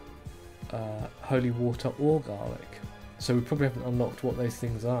holy water or garlic, so we probably haven't unlocked what those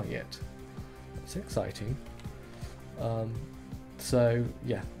things are yet. It's exciting. So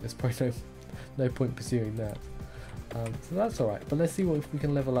yeah, there's probably no point pursuing that. So that's alright, but let's see if we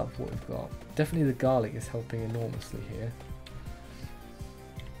can level up what we've got. Definitely the garlic is helping enormously here.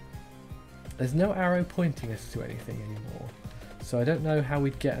 There's no arrow pointing us to anything anymore, so I don't know how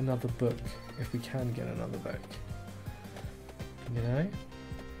we'd get another book if we can get another book. You know?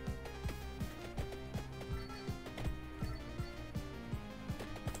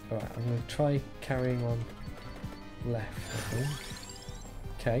 Alright, I'm going to try carrying on left, I think.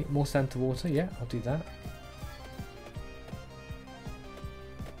 Okay, more Santa Water, yeah, I'll do that.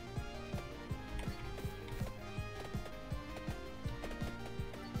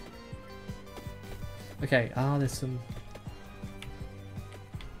 Okay, there's some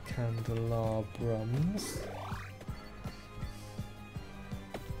candelabras.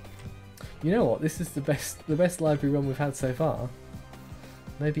 You know what? This is the best library run we've had so far.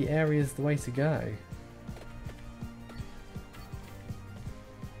 Maybe area's the way to go.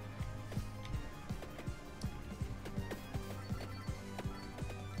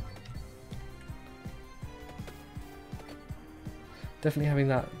 Definitely having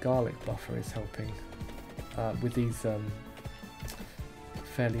that garlic buffer is helping with these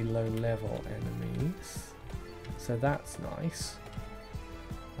fairly low level enemies. So that's nice.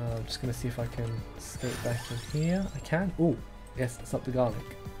 I'm just going to see if I can skate back in here. I can. Oh, yes, it's up the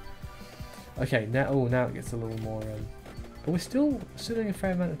garlic. Okay, now now it gets a little more. But we're still doing a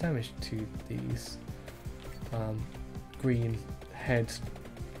fair amount of damage to these green head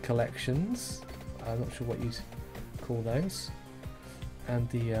collections. I'm not sure what you'd call those. And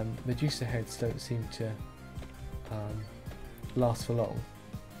the Medusa heads don't seem to last for long.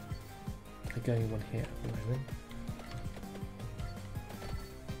 They're going one here at the moment.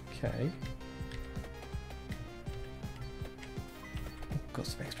 Okay. Oh got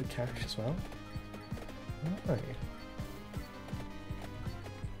some extra cash as well. Right.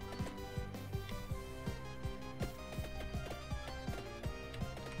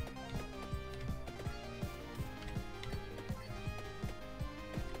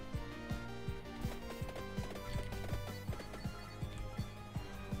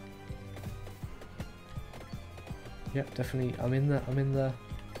 Yep, definitely. I'm in the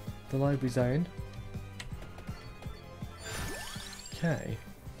library zone. Okay.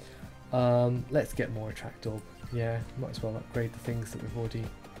 Let's get more attract orb. Yeah, might as well upgrade the things that we've already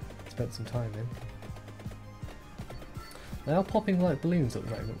spent some time in. They are popping like balloons at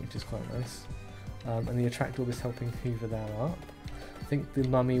the moment, which is quite nice. And the attract orb is helping hoover that up. I think the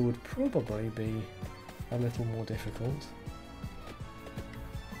mummy would probably be a little more difficult.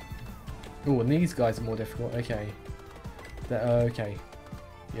 Oh, and these guys are more difficult. Okay. Okay.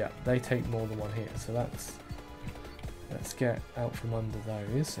 Yeah, they take more than one hit, so let's get out from under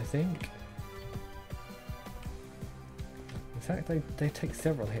those, I think. In fact, they take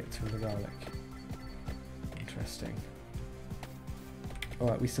several hits from the garlic. Interesting.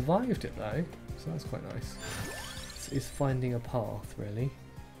 Alright, we survived it though, so that's quite nice. It's finding a path, really.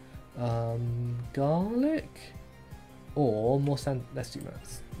 Garlic? Or more sand. Let's do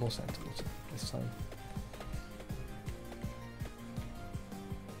more Santa water this time.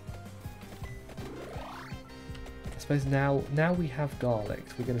 I suppose now we have garlic,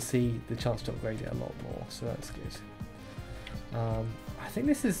 we're going to see the chance to upgrade it a lot more, so that's good. I think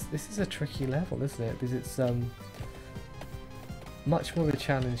this is a tricky level, isn't it? Because it's much more of a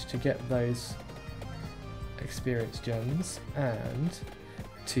challenge to get those experience gems and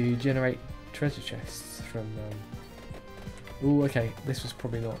to generate treasure chests from. Oh, okay. This was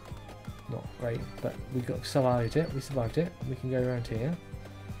probably not great, but we survived it. We survived it. We can go around here.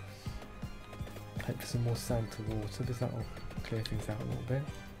 Hope for some more Santa water because that will clear things out a little bit.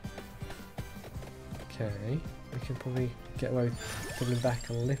 Okay, we can probably get away with doubling back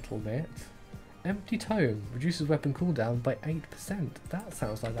a little bit. Empty tome reduces weapon cooldown by 8%. That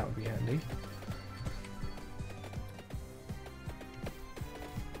sounds like that would be handy.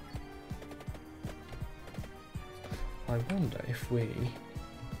 I wonder if we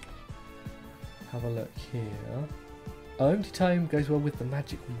have a look here. Oh, empty tome goes well with the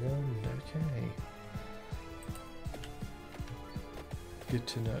magic wand. Okay. Good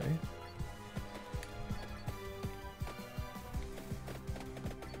to know.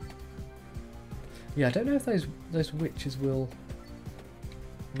 Yeah, I don't know if those witches will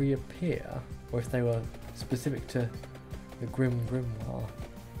reappear or if they were specific to the Grim Grimoire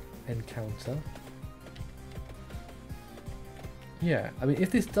encounter. Yeah, I mean,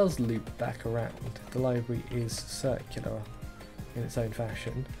 if this does loop back around, the library is circular in its own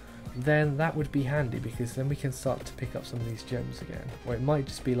fashion, then that would be handy because then we can start to pick up some of these gems again. Or it might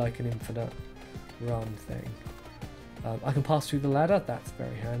just be like an infinite run thing. I can pass through the ladder, that's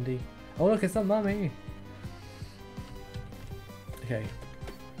very handy. Oh look, it's the mummy! Okay.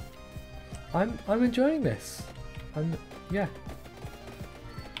 I'm enjoying this. Yeah.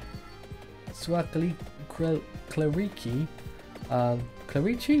 Swakali Clariki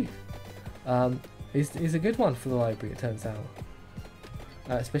Clarici is a good one for the library, it turns out.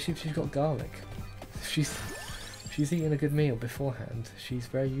 Especially if she's got garlic. If she's eaten a good meal beforehand, she's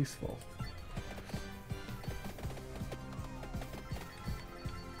very useful.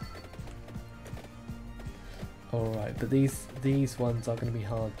 Alright, but these ones are going to be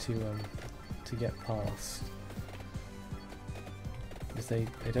hard to get past. Because they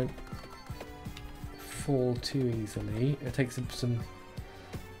don't fall too easily. It takes some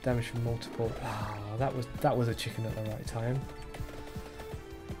damage from multiple. Ah, that was a chicken at the right time.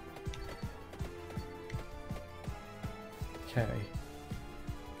 Okay,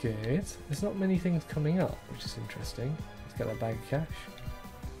 good. There's not many things coming up, which is interesting. Let's get that bag of cash.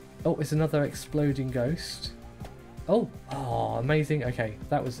 Oh, it's another exploding ghost. Oh, amazing. Okay,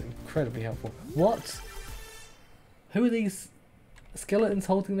 that was incredibly helpful. What? Who are these skeletons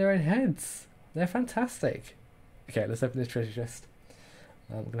holding their own heads? They're fantastic. Okay, let's open this treasure chest.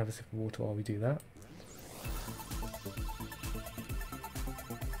 We're going to have a sip of water while we do that.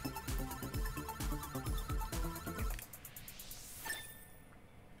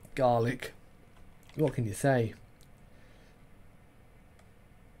 Garlic. What can you say?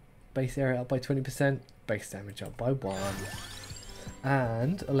 Base area up by 20%, base damage up by 1.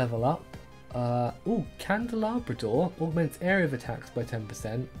 And a level up. Oh, Candelabra Door augments area of attacks by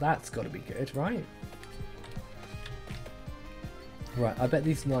 10%. That's got to be good, right? Right, I bet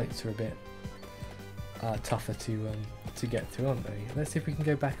these knights are a bit tougher to get through, aren't they? Let's see if we can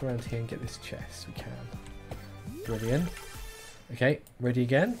go back around here and get this chest. We can. Brilliant. Okay, ready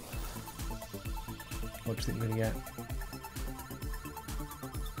again. What do you think we're going to get?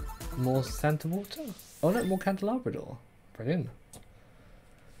 More Santa Water? Oh no, more Candelabrador. Brilliant.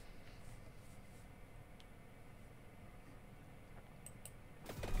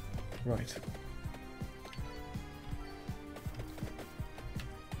 Right.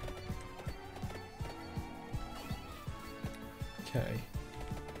 Okay.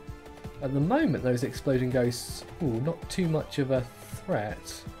 At the moment, those exploding ghosts, ooh, not too much of a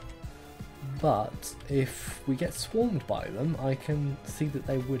threat. But if we get swarmed by them, I can see that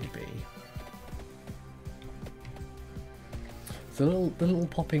they would be. So the little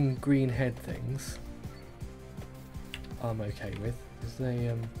popping green head things, I'm okay with, because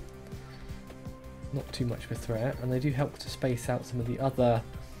they not too much of a threat, and they do help to space out some of the other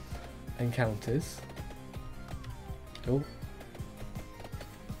encounters. Oh,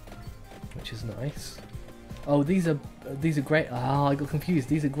 which is nice. Oh, these are great. Ah, I got confused.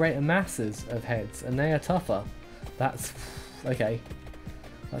 These are greater masses of heads, and they are tougher. That's okay.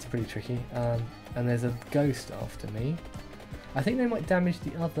 That's pretty tricky. And there's a ghost after me. I think they might damage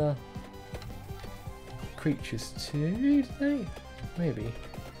the other creatures too. Do they? Maybe.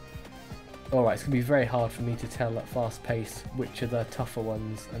 Alright, it's going to be very hard for me to tell at fast pace which are the tougher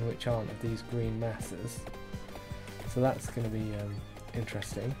ones and which aren't of these green masses. So that's going to be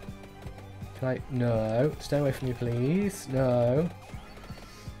interesting. Can I? No. Stay away from me, please. No.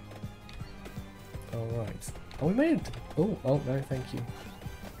 Alright. Oh, we made it. Oh, no, thank you.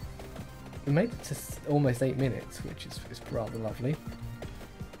 We made it to almost 8 minutes, which is rather lovely.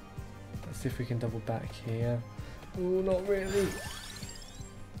 Let's see if we can double back here. Oh, not really.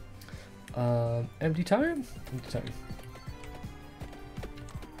 Empty tome? Empty tome.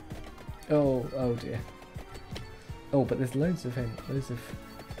 Oh dear. Oh, but there's loads of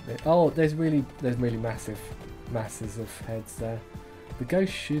oh, there's really massive masses of heads there. The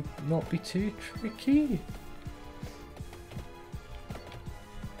ghost should not be too tricky.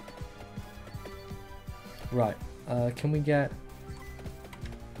 Right. Can we get?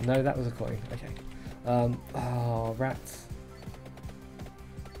 No, that was a coin. Okay. Oh, rats.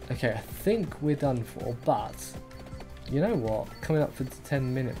 Okay, I think we're done for, but you know what? Coming up for the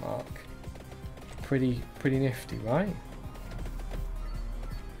 10-minute mark. Pretty nifty, right?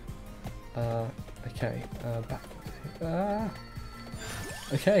 Okay, back.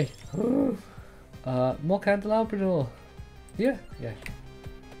 Okay. More Candelabrador. Yeah.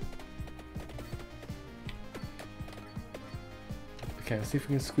 Okay, let's see if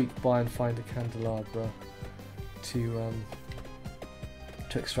we can squeak by and find a candelabra to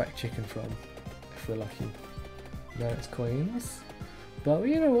extract chicken from, if we're lucky. No, it's coins. But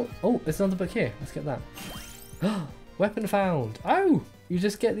you know what? Oh, there's another book here. Let's get that. Weapon found. Oh, you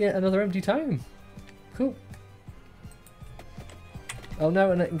just get another empty tome. Cool. Oh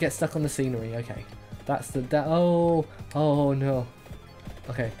no, and it can get stuck on the scenery. Okay, that's oh no.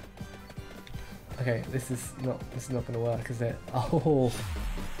 Okay. Okay, this is not going to work, is it? Oh.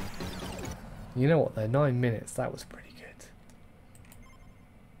 You know what though? 9 minutes. That was pretty good.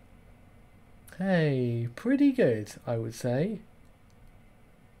 Hey, pretty good, I would say.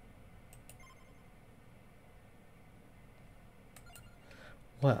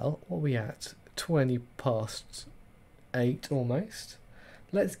 Well, what are we at? 20 past 8 almost.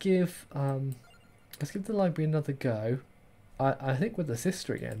 Let's give the library another go. I think with the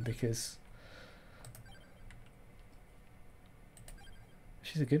sister again, because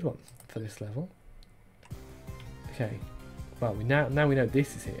she's a good one for this level. Okay. Well, now we know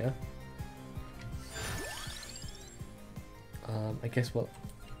this is here. I guess we'll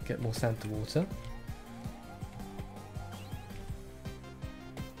get more Santa Water.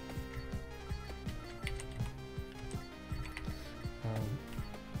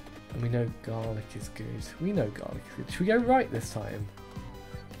 And we know garlic is good. We know garlic is good. Should we go right this time?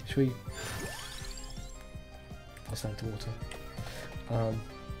 Should we? Or Santa Water.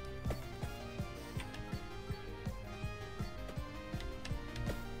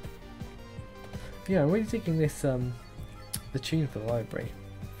 Yeah, I'm really digging this the tune for the library.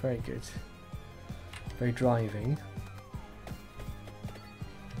 Very good. Very driving.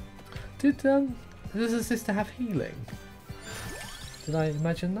 Does the sister have healing? Did I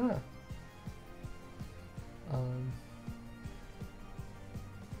imagine that?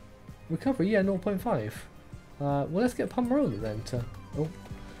 Recovery, yeah, 0.5. Well, let's get Pomerola then to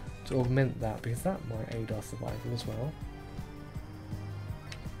augment that, because that might aid our survival as well.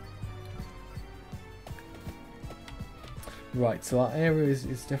 Right, so our area is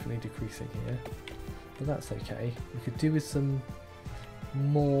definitely decreasing here, but that's okay. We could do with some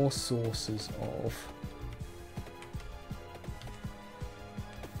more sources of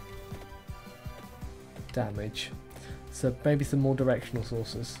damage. So maybe some more directional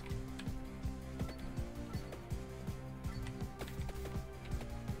sources.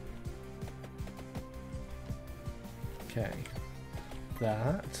 Okay,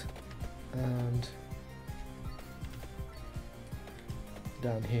 that, and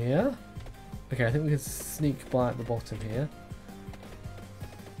down here. Okay, I think we can sneak by at the bottom here.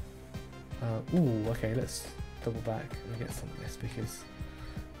 Ooh, okay, let's double back and get some of this because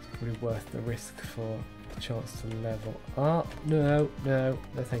it's probably worth the risk for the chance to level up. No, no,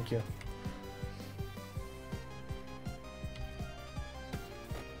 no thank you.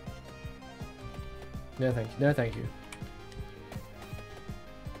 No thank you, no thank you.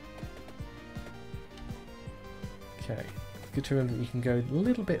 Okay, good to remember that you can go a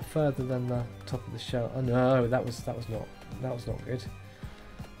little bit further than the top of the shell. Oh no, that was not good.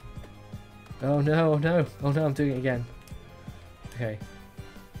 Oh no, oh no, oh no, I'm doing it again. Okay.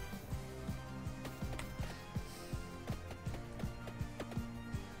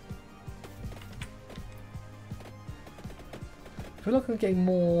 I feel like I'm getting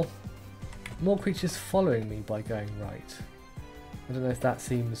more creatures following me by going right. I don't know if that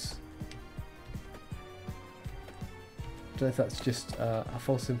seems... I don't know if that's just a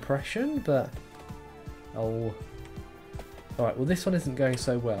false impression, but... Oh... Alright, well this one isn't going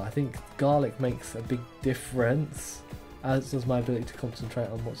so well. I think garlic makes a big difference, as does my ability to concentrate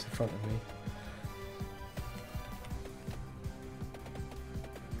on what's in front of me.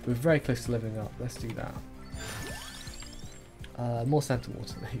 We're very close to leveling up, let's do that. More Santa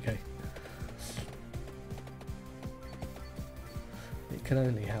water, there you go. It can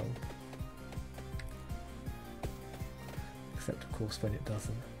only help. Except of course when it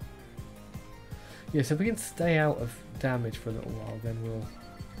doesn't. Yeah, so if we can stay out of damage for a little while, then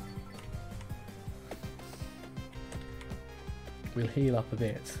we'll heal up a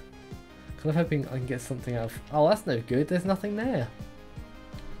bit. Kind of hoping I can get something out of... Oh, that's no good. There's nothing there.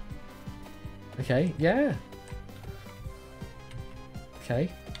 Okay, yeah. Okay,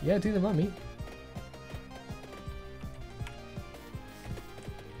 yeah, do the mummy.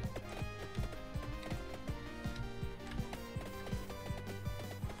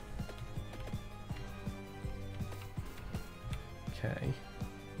 Okay.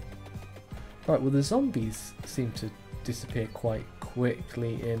 Right, well the zombies seem to disappear quite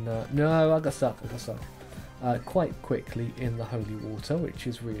quickly in... no, I got stuck, quite quickly in the holy water, which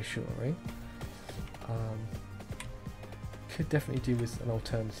is reassuring. Could definitely do with an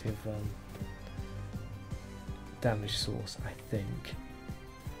alternative damage source, I think.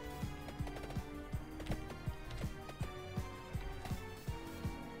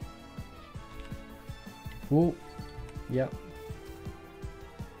 Ooh, yep.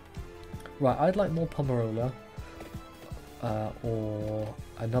 Right, I'd like more Pomarola, or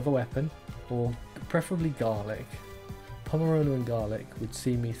another weapon, or preferably garlic. Pomarola and garlic would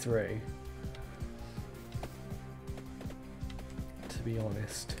see me through, to be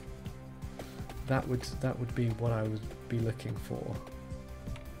honest. That would be what I would be looking for.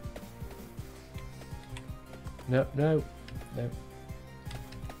 No, no, no.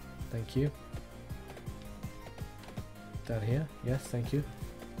 Thank you. Down here, yes, thank you.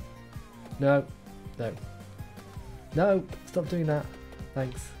 No, no, no, stop doing that,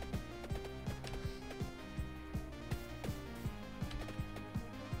 thanks.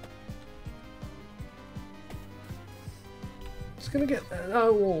 Just gonna get,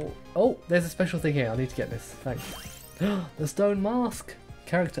 oh, there's a special thing here, I need to get this, thanks. The stone mask!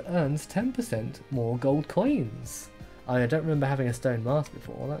 Character earns 10% more gold coins. I don't remember having a stone mask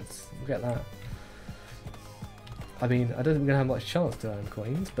before, we'll get that. I mean, I don't think we're gonna have much chance to earn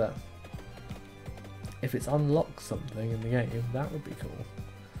coins, but if it's unlocked something in the game, that would be cool.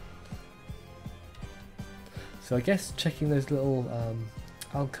 So I guess checking those little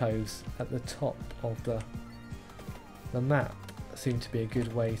alcoves at the top of the map seem to be a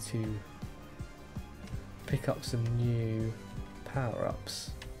good way to pick up some new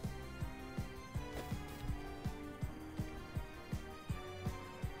power-ups.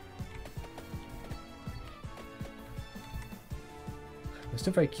 I'm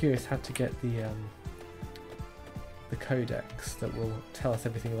still very curious how to get the codex that will tell us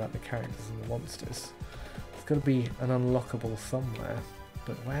everything about the characters and the monsters. There's got to be an unlockable somewhere,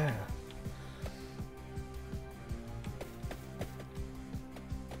 but where?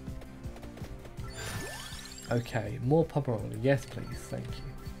 Okay, more Pomarola, yes please, thank you.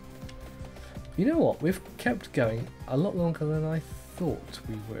 You know what, we've kept going a lot longer than I thought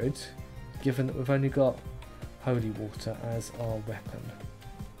we would, given that we've only got holy water as our weapon.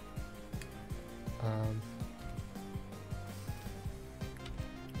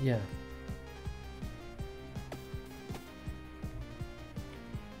 Yeah.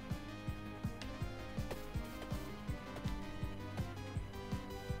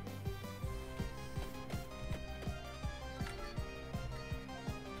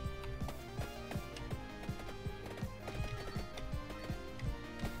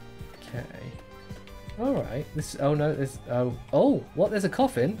 Alright. This. Oh no, there's. Oh. Oh! What? There's a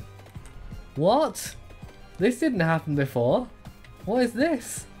coffin? What? This didn't happen before. What is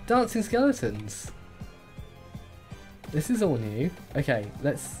this? Dancing skeletons. This is all new. Okay,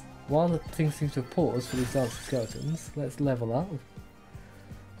 let's. While the things seem to have paused for these dancing skeletons, let's level up.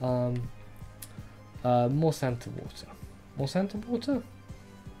 More Santa water. More Santa water?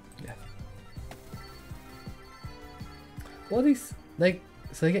 Yeah. What are these?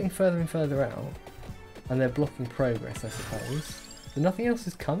 So they're getting further and further out, and they're blocking progress, I suppose. But nothing else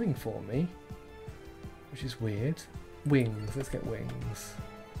is coming for me, which is weird. Wings. Let's get wings.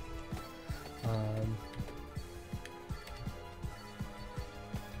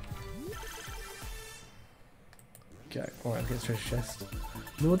 Go. Alright, get a treasure chest.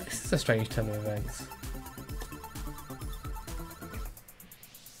 Lord, this is a strange turn of events.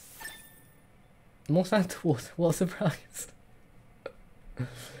 More Santa water, what a surprise.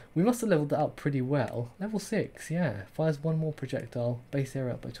 We must have leveled that up pretty well. Level 6, yeah. Fires one more projectile, base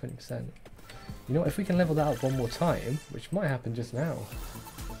area up by 20%. You know what, if we can level that up one more time, which might happen just now.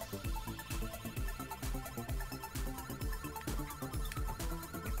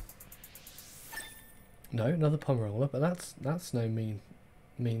 No, another Pomerola, but that's no mean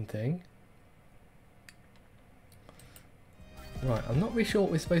thing. Right, I'm not really sure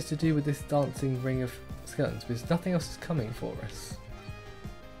what we're supposed to do with this dancing ring of skeletons because nothing else is coming for us.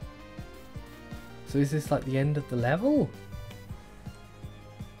 So is this like the end of the level?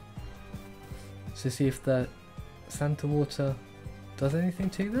 So see if the Santa water does anything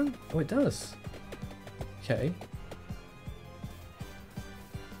to them? Oh, it does. Okay.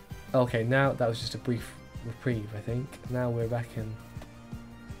 Okay, now that was just a brief reprieve, I think. Now we're back in.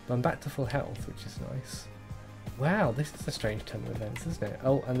 I'm back to full health, which is nice. Wow, this is a strange turn of events, isn't it?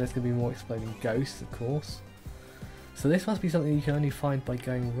 Oh, and there's going to be more exploding ghosts, of course. So this must be something you can only find by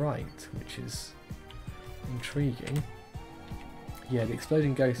going right, which is intriguing. Yeah, the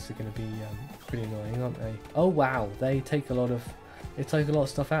exploding ghosts are going to be pretty annoying, aren't they? Oh wow, they take a lot of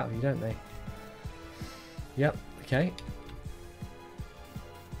stuff out of you, don't they? Yep. Okay.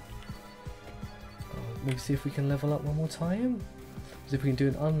 Maybe see if we can level up one more time. So if we can do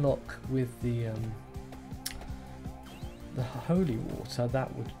an unlock with the holy water,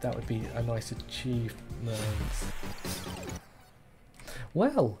 that would be a nice achievement.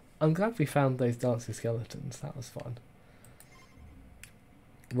 Well, I'm glad we found those dancing skeletons. That was fun.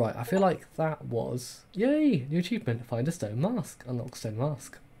 Right, I feel like that was... Yay! New achievement. Find a stone mask. Unlock stone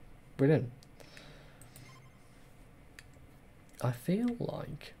mask. Brilliant. I feel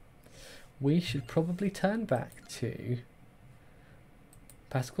like we should probably turn back to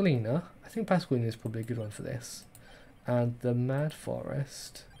Pasqualina. I think Pasqualina is probably a good one for this. And the Mad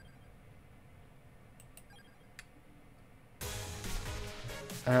Forest.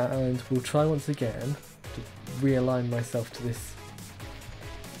 And we'll try once again to realign myself to this,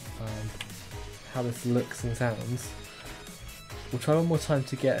 how this looks and sounds. We'll try one more time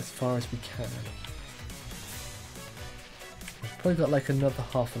to get as far as we can. We've probably got like another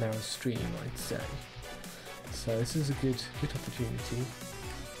half an hour stream, I'd say. So this is a good opportunity.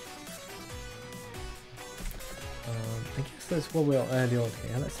 I guess that's what we're early on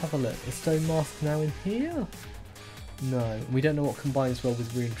here. Let's have a look. Is Stone Mask now in here? No. We don't know what combines well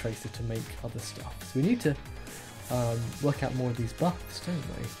with Rune Tracer to make other stuff. So we need to work out more of these buffs, don't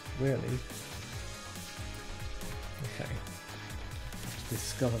we? Really? Okay. Have to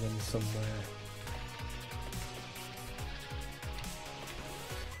discover them somewhere.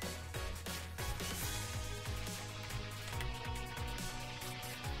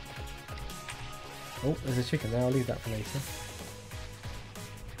 Oh, there's a chicken there, I'll leave that for later.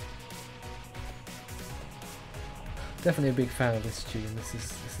 Definitely a big fan of this tune, this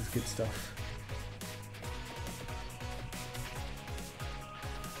is good stuff.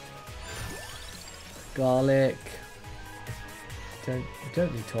 Garlic. You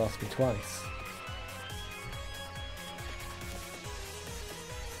don't need to ask me twice.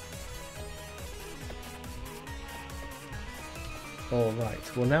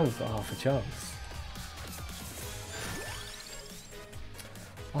 Alright, well now we've got half a chance.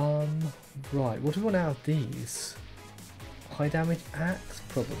 Right, what do we want out of these? High damage axe?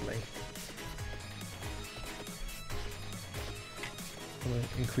 Probably. I'm going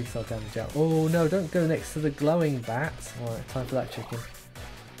to increase our damage out. Oh no, don't go next to the glowing bats. Alright, time for that chicken.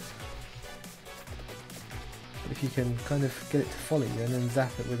 But if you can kind of get it to follow you and then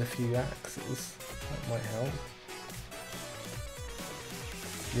zap it with a few axes, that might help.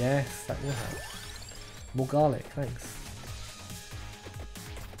 Yes, that will help. More garlic, thanks.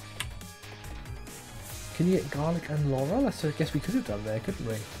 Can you get garlic and laurel? I guess we could have done there, couldn't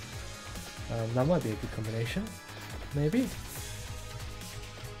we? That might be a good combination, maybe.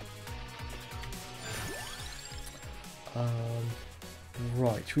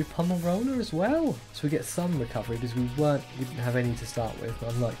 Right, should we pummel roller as well? So we get some recovery because we didn't have any to start with,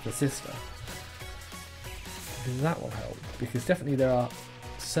 unlike the sister. Because that will help, because definitely there are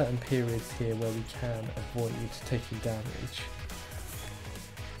certain periods here where we can avoid taking damage.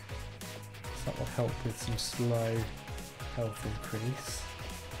 So that will help with some slow health increase.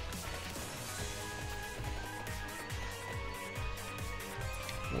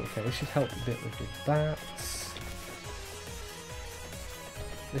 Okay, this should help a bit with the bats.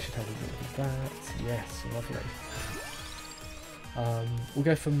 This should help a bit with that. Yes, lovely. We'll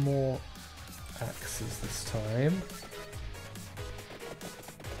go for more axes this time.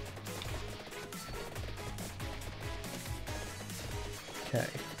 Okay.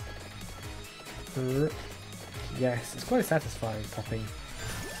 Yes, it's quite satisfying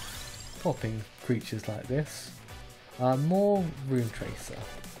popping creatures like this. More Rune Tracer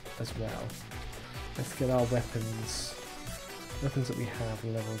as well. Let's get our weapons that we have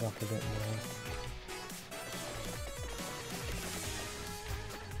leveled up a bit more.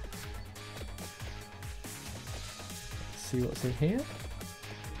 Let's see what's in here.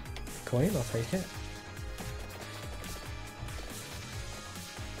 Coin, I'll take it.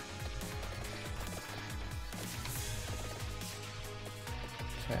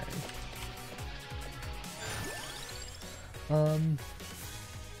 Okay.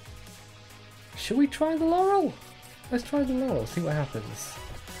 Should we try the laurel? Let's try the laurel, see what happens.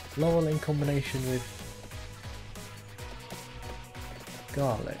 Laurel in combination with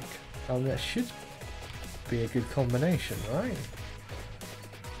garlic. That should be a good combination, right?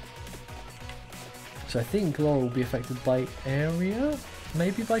 So I think laurel will be affected by area,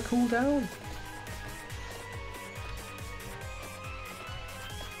 maybe by cooldown.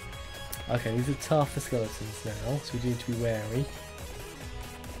 Okay, these are tougher skeletons now, so we do need to be wary.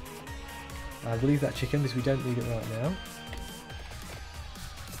 We'll leave that chicken because we don't need it right now.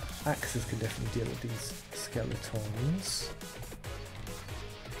 Axes can definitely deal with these skeletons.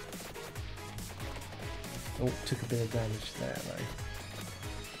 Oh, took a bit of damage there though.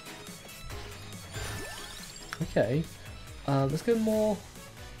 Okay, let's go more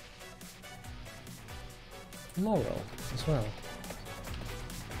laurel as well.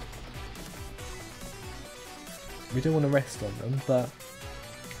 We don't want to rest on them, but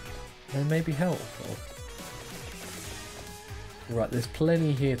they may be helpful. Right, there's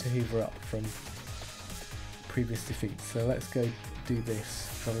plenty here to hoover up from previous defeats, so let's go do this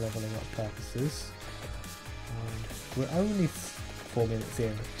for levelling up purposes. We're only 4 minutes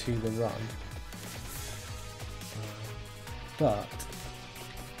in to the run, but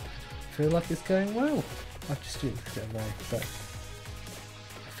I feel like it's going well. I've just didn't know, but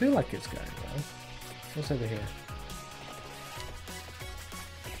I feel like it's going well. What's over here?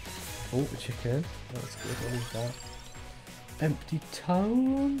 Oh, the chicken. That's good, I'll leave that. Empty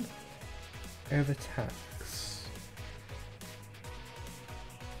tone of attacks.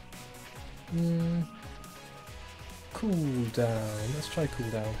 Cooldown. Let's try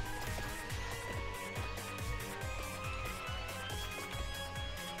cooldown.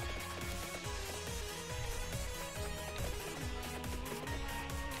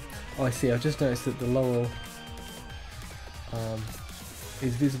 Oh, I see. I've just noticed that the laurel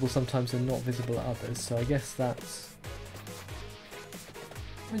is visible sometimes and not visible at others, so I guess that's...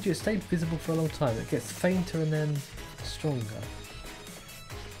 Mind you, it stayed visible for a long time. It gets fainter and then stronger.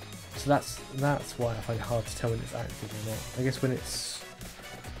 So that's why I find it hard to tell when it's active or not. I guess when it's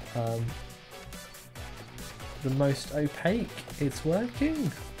the most opaque, it's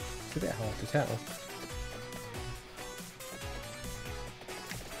working. It's a bit hard to tell.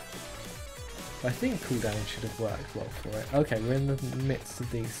 I think cooldown should have worked well for it. Okay, we're in the midst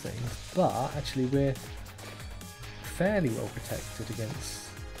of these things, but actually we're fairly well protected against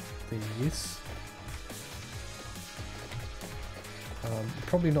these.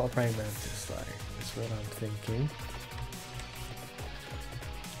 Probably not a praying mantis though, is what I'm thinking.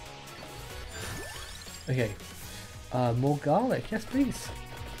 Okay, more garlic, yes please.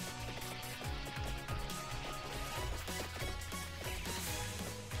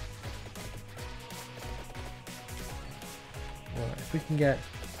 Right, if we can get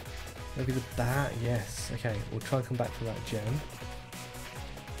maybe the bat, yes. Okay, we'll try and come back for that gem.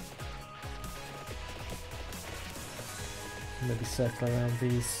 Maybe circle around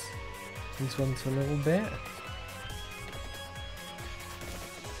these ones for a little bit.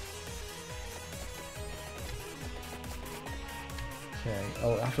 Okay.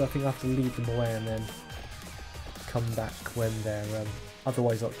 Oh, I think I have to lead them away and then come back when they're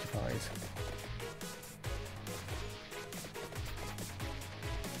otherwise occupied.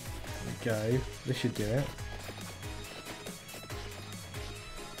 go. This should do it.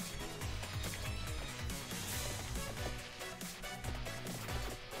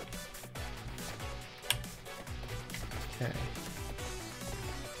 Okay.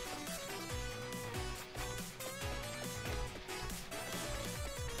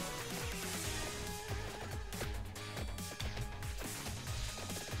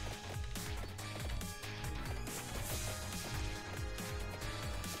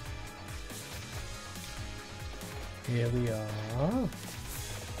 Here we are.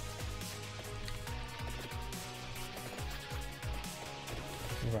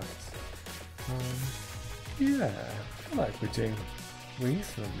 Right. Yeah, I feel like we're doing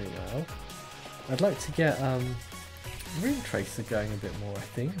reasonably well. I'd like to get Rune Tracer going a bit more, I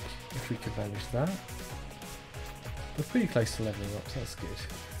think, if we could manage that. We're pretty close to leveling up, so that's good.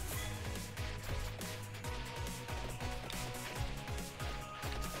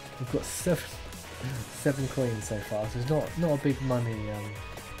 We've got seven coins so far, so it's not a big money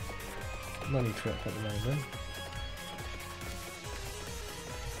trip at the moment.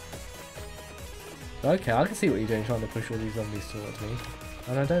 Okay, I can see what you're doing, trying to push all these zombies towards me,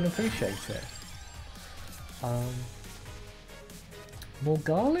 and I don't appreciate it. More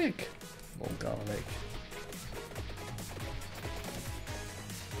garlic? More garlic.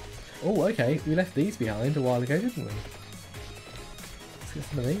 Oh, okay, we left these behind a while ago, didn't we? Let's get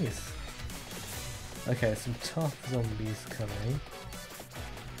some of these. Okay, some tough zombies coming.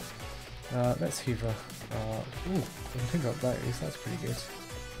 Let's hoover. Ooh, I can pick up those, that's pretty good.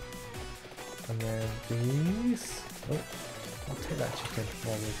 And then these. Oh, I'll take that chicken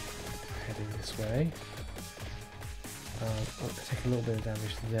while we're heading this way. Take a little bit of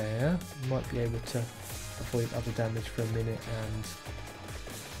damage there. Might be able to avoid other damage for a minute and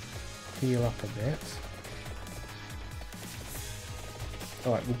heal up a bit.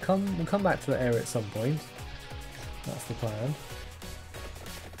 Alright, we'll come back to the area at some point. That's the plan.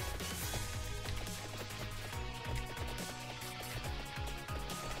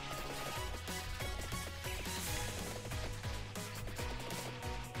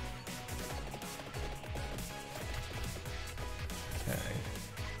 Okay.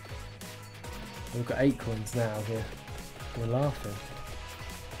 We've got 8 coins now, we're laughing.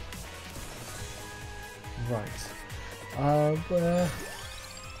 Right.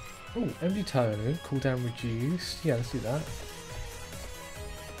 Oh, empty tone, cooldown reduced. Yeah, let's do that.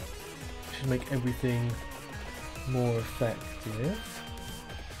 Should make everything more effective.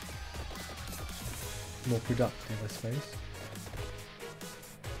 More productive, I suppose.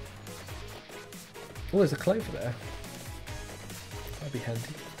 Oh, there's a clover there. That'd be handy.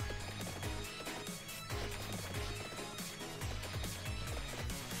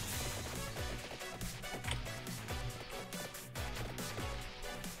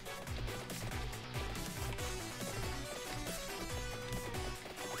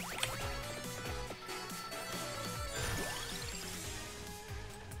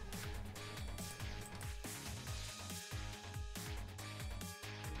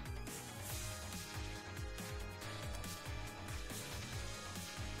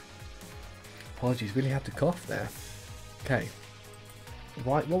 Apologies, really had to cough there. Okay.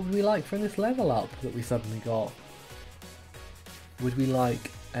 Right, what would we like from this level up that we suddenly got? Would we like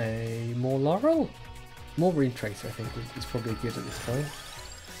a more Laurel? More Rune Tracer, I think, is probably good at this point.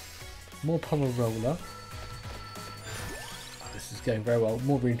 More Pummel Roller. This is going very well.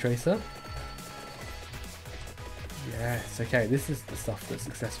 More Rune Tracer. Yes, okay, this is the stuff that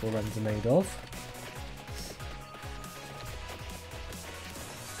successful runs are made of.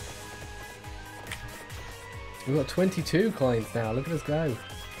 We've got 22 coins now, look at us go.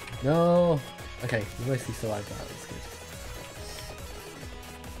 No! Okay, we mostly survived that, that's good.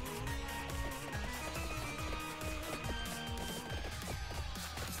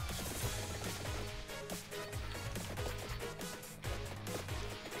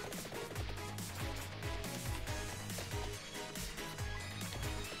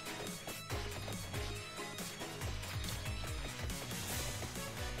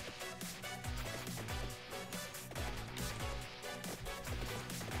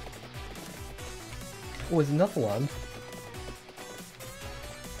 Oh, there's another one.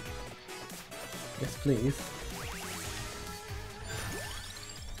 Yes, please.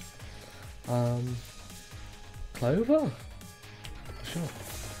 Clover? Sure.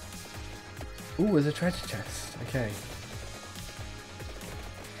 Oh, there's a treasure chest. Okay.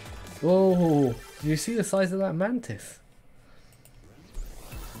 Whoa! Do you see the size of that mantis?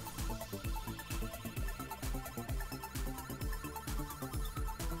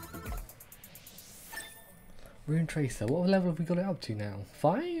 Rune Tracer, what level have we got it up to now?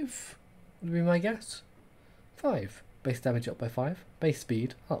 5? would be my guess. 5. Base damage up by 5. Base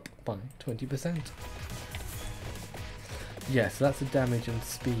speed up by 20%. Yeah, so that's a damage and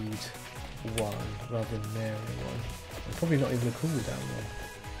speed 1 rather than an area 1. And probably not even a cooldown 1.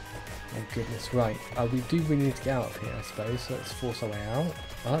 Oh goodness, right. We do really need to get out of here, I suppose, so let's force our way out.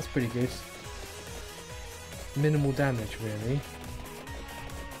 Oh, that's pretty good. Minimal damage, really.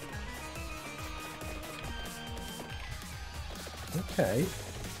 Okay.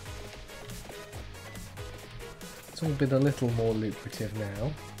 It's all been a little more lucrative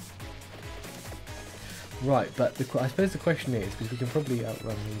now. Right, but I suppose the question is, because we can probably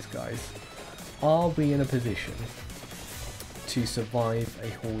outrun these guys, are we in a position to survive a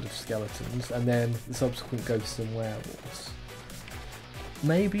horde of skeletons and then the subsequent ghosts and werewolves?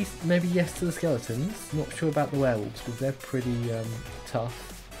 Maybe yes to the skeletons, not sure about the werewolves because they're pretty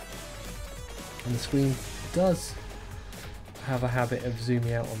tough. And the screen does have a habit of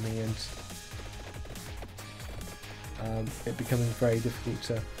zooming out on me and it becoming very difficult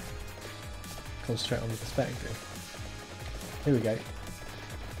to concentrate on the perspective. Here we go.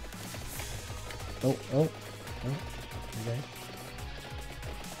 Oh, okay.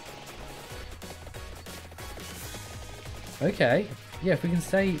 Okay, yeah, if we can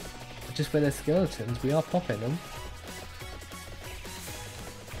stay just where there's skeletons, we are popping them.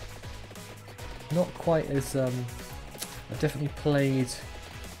 Not quite as, I definitely played,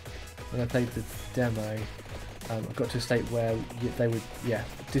 when I played the demo, I got to a state where they were,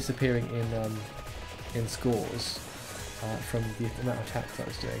 disappearing in scores from the amount of attacks I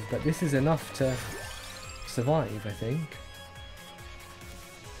was doing. But this is enough to survive, I think.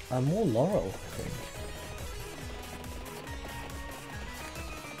 More Laurel, I think.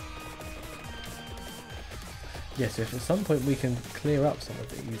 Yes, if at some point we can clear up some of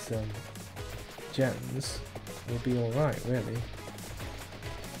these gems, we'll be alright, really.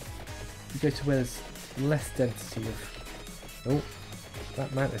 We go to where there's less density of... Oh,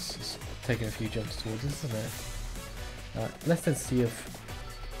 that mantis is taking a few jumps towards us, isn't it? Less density of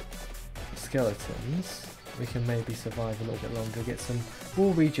skeletons. We can maybe survive a little bit longer, get some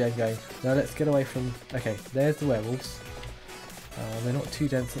more regen going. Now let's get away from... Okay, there's the werewolves. They're not too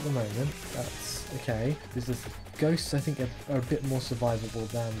dense at the moment. That's okay. There's this ghosts, I think, are a bit more survivable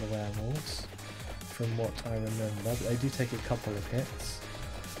than the werewolves, from what I remember. But they do take a couple of hits.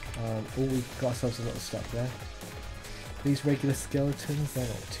 We've got ourselves a lot of stuff there. These regular skeletons, they're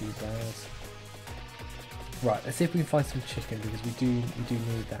not too bad. Right, let's see if we can find some chicken, because we do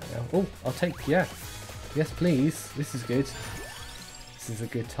need that now. Oh, I'll take, yeah. Yes, please. This is good. This is a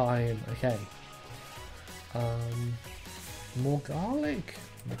good time. Okay. More garlic.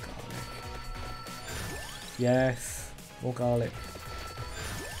 More garlic. Yes. More garlic.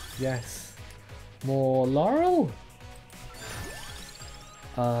 Yes. More laurel.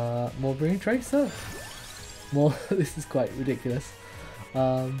 More Rune Tracer. More. This is quite ridiculous.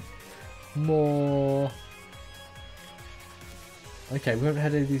 More. Okay, we haven't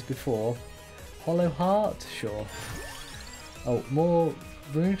had any of these before. Hollow Heart, sure. Oh, more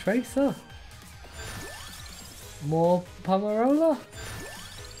Rune Tracer. More Pomarola.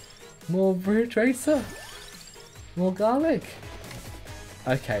 More Rune Tracer. More garlic.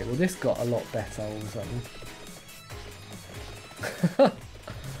 Okay, well this got a lot better all of a sudden.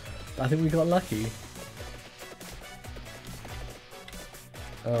 I think we got lucky.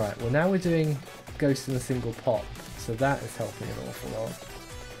 Alright, well now we're doing Ghost in a single pop, so that is helping an awful lot.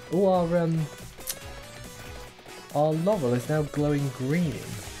 Oh, our laurel is now glowing green,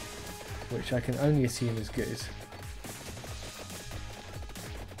 which I can only assume is good.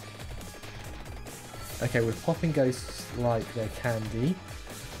 Okay, we're popping ghosts like they're candy,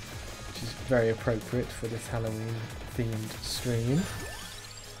 which is very appropriate for this Halloween themed stream.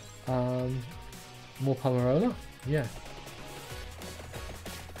 More Pomarola? Yeah.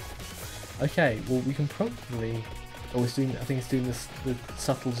 Okay, well we can probably... Oh, it's doing, I think it's doing this, the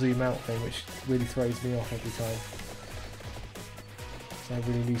subtle zoom out thing, which really throws me off every time. So I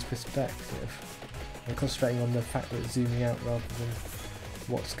really lose perspective. I'm concentrating on the fact that it's zooming out rather than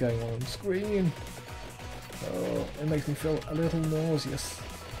what's going on screen. Oh, it makes me feel a little nauseous.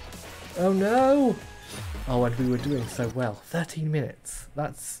 Oh no! Oh, and we were doing so well. 13 minutes.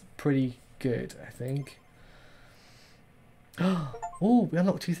 That's pretty good, I think. Oh, we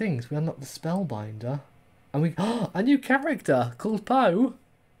unlocked 2 things. We unlocked the Spellbinder. And we... Oh, a new character called Poe.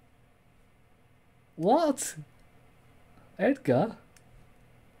 What? Edgar?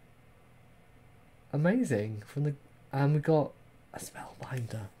 Amazing. From the... And we got a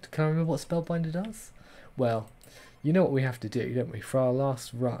Spellbinder. Can I remember what Spellbinder does? Well, you know what we have to do, don't we? For our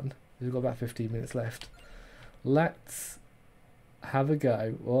last run, we've got about 15 minutes left. Let's have a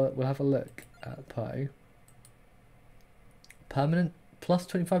go. We'll have a look at Poe. Permanent plus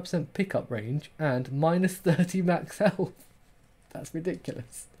 25% pickup range and minus 30 max health. That's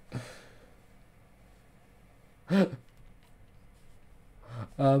ridiculous. Yeah,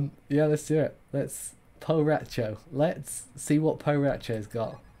 let's do it. Let's Poe Ratcho. Let's see what Poe Ratcho's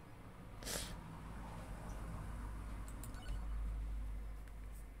got.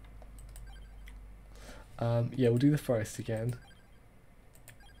 Yeah, we'll do the forest again.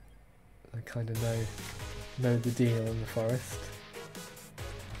 I kind of know the deal in the forest.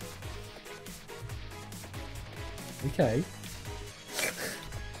 Okay.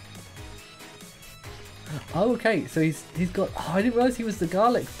 Oh, okay. So he's got. Oh, I didn't realize he was the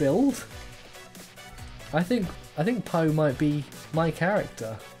garlic build. I think Poe might be my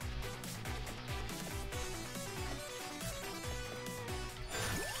character.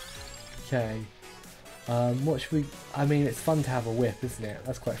 Okay. What should we? I mean, it's fun to have a whip, isn't it?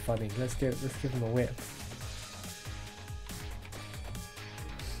 That's quite funny. Let's give him a whip.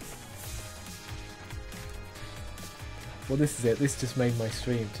 Well, this is it. This just made my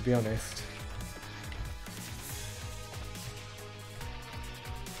stream, to be honest.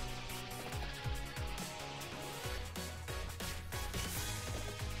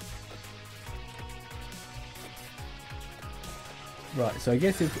 Right, so I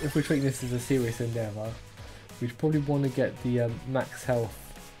guess if we're treating this as a serious endeavour, we'd probably want to get the max health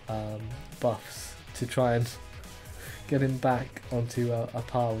buffs to try and get him back onto a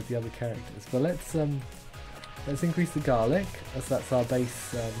par with the other characters. But let's increase the garlic, as that's our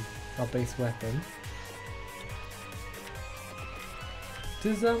base weapon.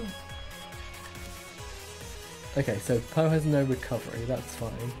 Does okay, so Poe has no recovery. That's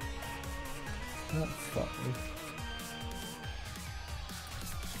fine. That's fine.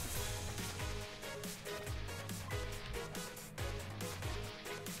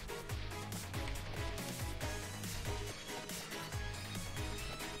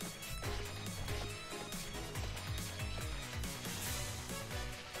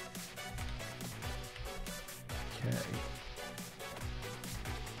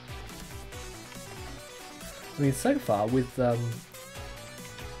 I mean, so far with a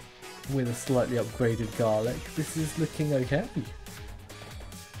slightly upgraded garlic, this is looking okay.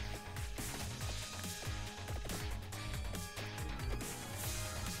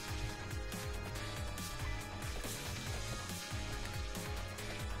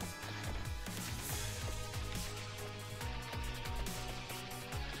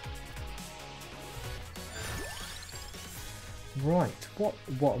 Right, what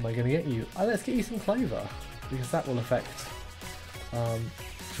am I going to get you? Let's get you some clover, because that will affect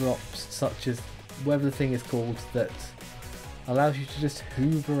drops such as whatever the thing is called that allows you to just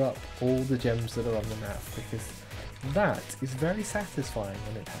hoover up all the gems that are on the map, because that is very satisfying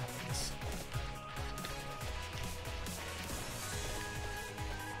when it happens.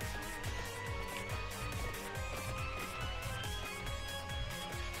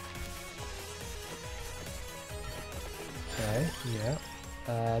 Okay,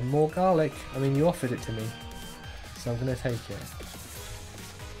 yeah. More garlic. I mean, you offered it to me, so I'm going to take it.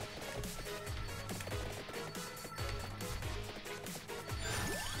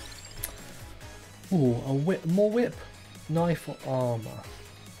 Ooh, a whip, more whip, knife or armor.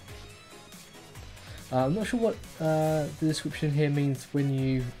 I'm not sure what the description here means when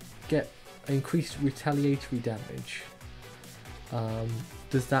you get increased retaliatory damage.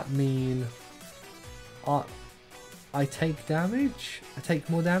 Does that mean I take damage? I take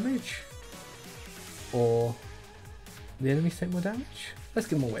more damage? Or the enemies take more damage? Let's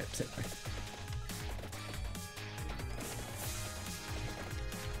get more whips anyway.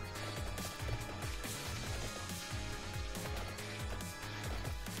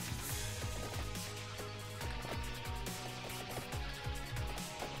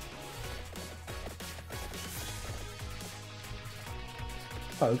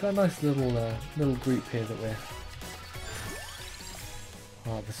 Oh, we've got a nice little group here that we're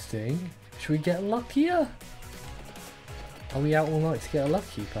harvesting. Should we get luckier? Are we out all night to get a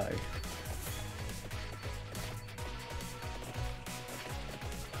lucky Poe?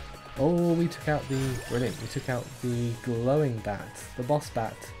 Oh, we took out the brilliant. We took out the glowing bat, the boss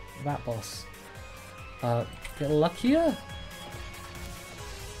bat, that boss. Get luckier.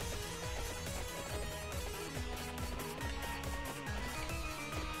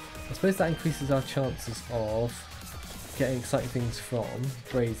 I suppose that increases our chances of getting exciting things from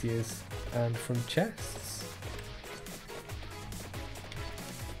braziers and from chests.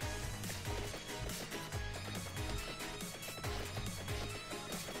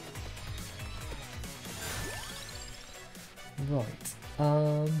 Right.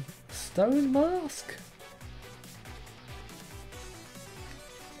 Stone mask?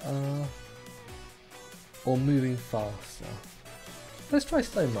 Or moving faster? Let's try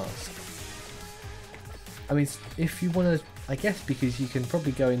stone mask. I mean, if you want to, I guess because you can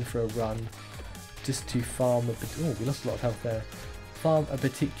probably go in for a run just to farm a bit. Oh, we lost a lot of health there. Farm a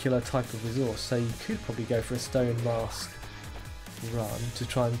particular type of resource, so you could probably go for a stone mask run to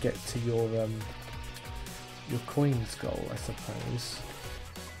try and get to your coins goal, I suppose.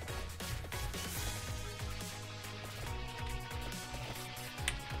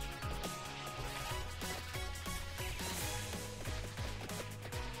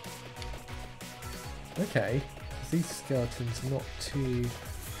 Okay, these skeletons are not too...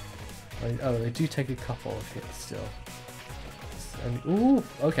 Oh, they do take a couple of hits still. And, ooh,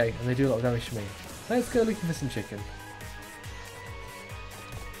 okay, and they do a lot of damage to me. Let's go looking for some chicken.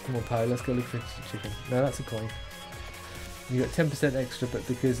 Come on, Poe, let's go looking for some chicken. No, that's a coin. You got 10% extra, but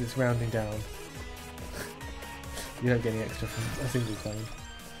because it's rounding down, you don't get any extra from a single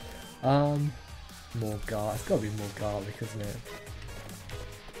coin. More garlic. It's got to be more garlic, isn't it?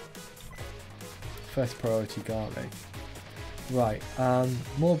 First priority garlic. Right,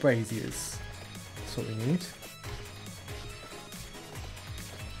 more braziers. That's what we need.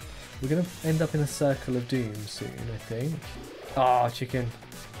 We're going to end up in a circle of doom soon, I think. Ah, chicken.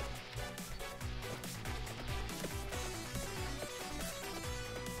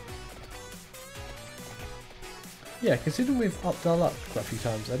 Yeah, considering we've upped our luck quite a few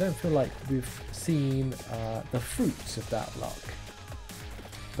times, I don't feel like we've seen the fruits of that luck.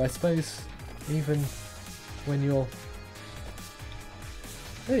 But I suppose even when you're...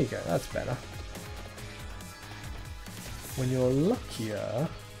 There you go, that's better. When you're luckier,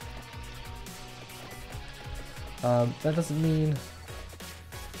 that doesn't mean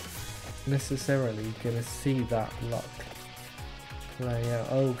necessarily you're going to see that luck play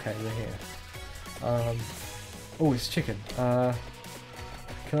out. Okay, we're here. Oh, it's chicken. Can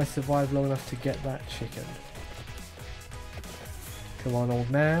I survive long enough to get that chicken? Come on, old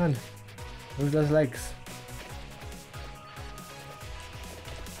man. Move those legs.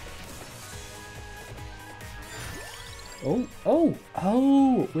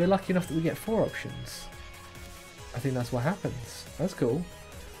 Oh! We're lucky enough that we get 4 options. I think that's what happens. That's cool.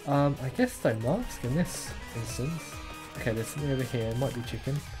 I guess stone mask in this instance. Okay, there's something over here. It might be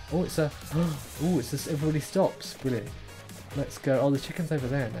chicken. Oh, it's a... Oh, it's just everybody stops. Brilliant. Let's go. Oh, the chicken's over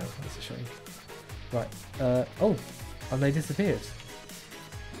there now. That's a shame. Right. Oh, and they disappeared.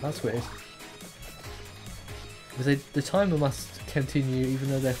 That's weird. Because the timer must continue even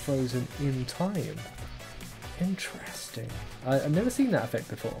though they're frozen in time. Interesting. I've never seen that effect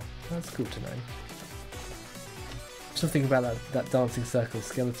before. That's cool to know. Something about that dancing circle of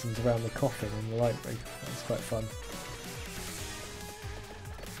skeletons around the coffin in the library. That's quite fun.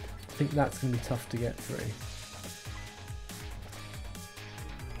 I think that's going to be tough to get through.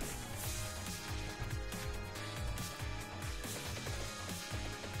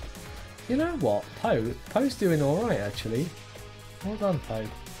 You know what? Poe's doing alright actually. Well done, Poe.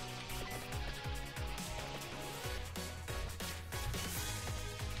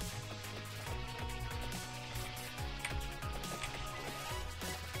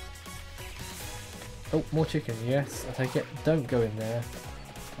 Oh, more chicken, yes, I take it. Don't go in there.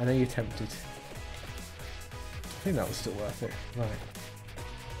 I know you're tempted. I think that was still worth it. Right.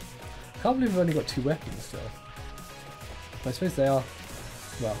 Can't believe we've only got 2 weapons still. But I suppose they are...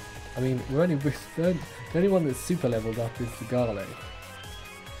 Well, I mean, we're only with... The only one that's super leveled up is the garlic.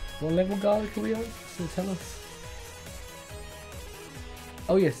 What level garlic are we on? Does it tell us?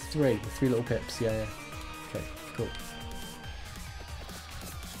 Oh yes, 3. 3 little pips, yeah. Okay, cool.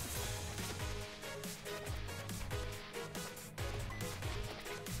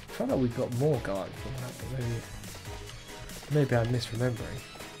 I feel like we've got more garlic from that, but maybe I'm misremembering.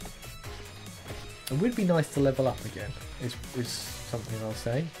 It would be nice to level up again, is something I'll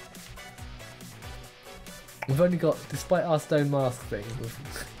say. We've only got, despite our stone mask thing,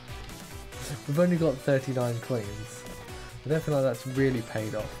 we've only got 39 coins. I don't feel like that's really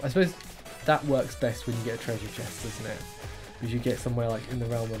paid off. I suppose that works best when you get a treasure chest, doesn't it? Because you get somewhere like in the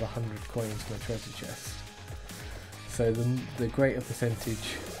realm of 100 coins from a treasure chest. So the greater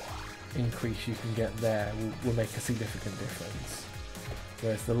percentage increase you can get there will make a significant difference.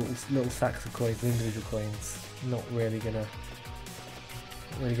 Whereas the little sacks of coins, the individual coins, not really gonna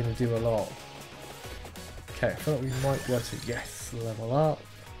do a lot. Okay, I feel like we might be able to, yes, level up.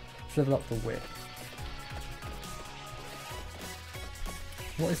 Let's level up the whip.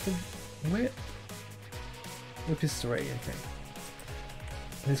 What is the whip? Whip is 3, okay.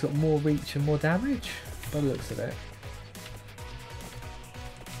 And it's got more reach and more damage by the looks of it.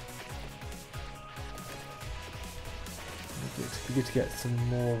 It'd be good to get some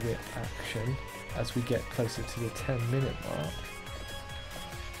more whip action as we get closer to the 10-minute mark.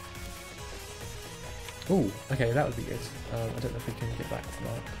 Oh, okay, that would be good. I don't know if we can get back to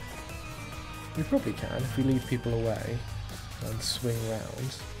that. We probably can if we leave people away and swing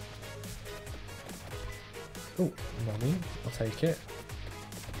round. Oh, money, I'll take it.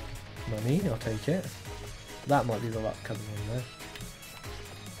 Money, I'll take it. That might be the luck coming in there.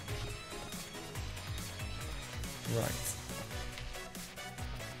 Right.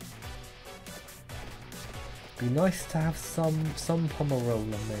 Be nice to have some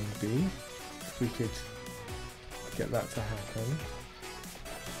Pomerola maybe, if we could get that to happen.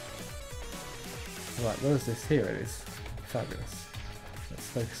 Right, where's this? Here it is. Fabulous. Let's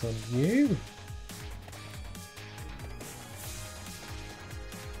focus on you.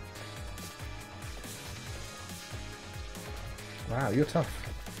 Wow, you're tough.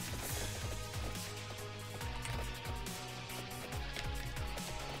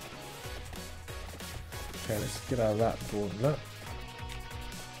 Okay, let's get out of that gauntlet.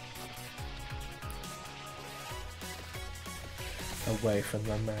 Away from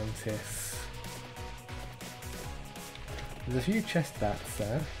the mantis. There's a few chest bats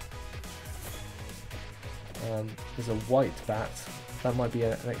there. There's a white bat. That might be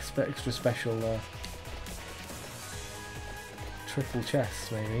an extra special triple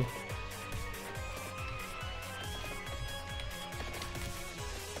chest, maybe.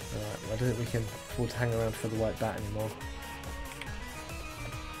 Alright, I don't think we can afford to hang around for the white bat anymore.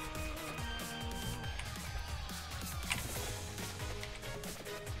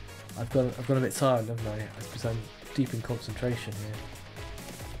 I've gone a bit tired, haven't I? I suppose I'm deep in concentration here.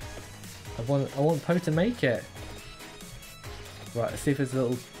 I want Poe to make it. Right, let's see if there's a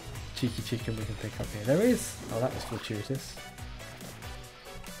little cheeky chicken we can pick up here. There is! Oh, that was fortuitous.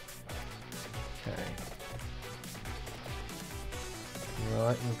 Okay.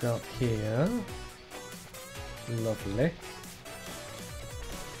 Right, we'll go up here. Lovely.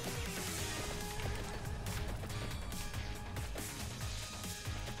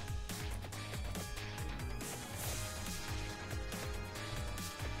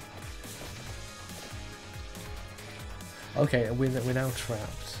 Okay, and we're now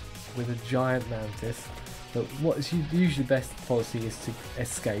trapped with a giant mantis. But what is usually best policy is to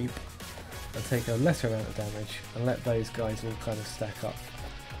escape and take a lesser amount of damage and let those guys all kind of stack up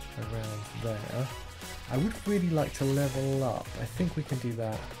around there. I would really like to level up. I think we can do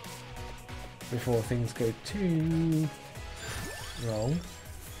that before things go too wrong.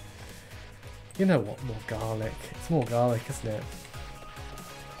 You know what? More garlic. It's more garlic, isn't it?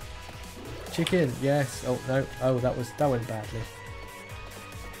 Chicken, yes. Oh no. Oh, that went badly.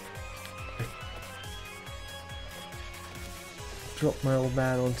 Dropped my old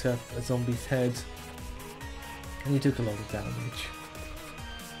man onto a zombie's head, and he took a lot of damage.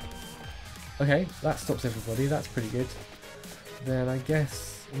 Okay, that stops everybody. That's pretty good. Then I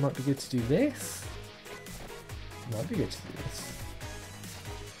guess it might be good to do this. Might be good to do this.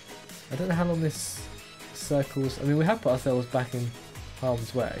 I don't know how long this circles. I mean, we have put ourselves back in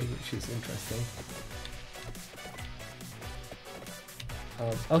harm's way, which is interesting.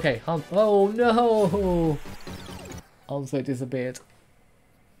 Okay, oh no! Hanzo disappeared.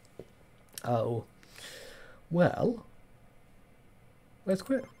 Oh. Well, let's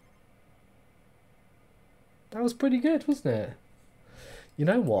quit. That was pretty good, wasn't it? You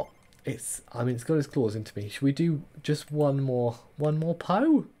know what? I mean, it's got its claws into me. Should we do just one more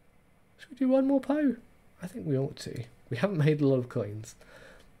Poe? Should we do one more Poe? I think we ought to. We haven't made a lot of coins.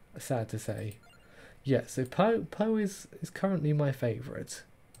 Sad to say. Yeah, so Poe is currently my favourite.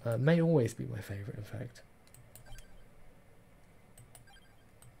 May always be my favourite, in fact.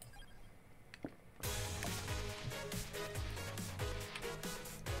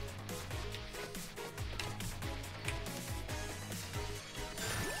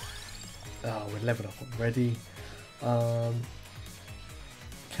 Oh, we're leveled up already.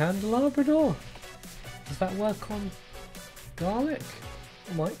 Candelabrador? Does that work on garlic?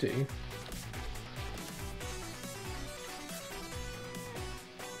 It might do.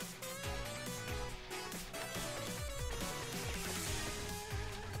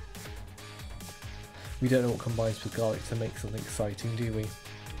 We don't know what combines with garlic to make something exciting, do we?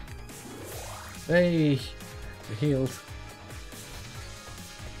 Hey! We're healed.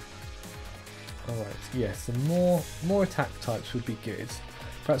 Alright, yes, some more attack types would be good.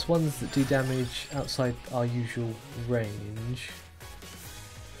 Perhaps ones that do damage outside our usual range.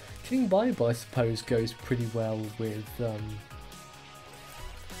 King Bible, I suppose, goes pretty well with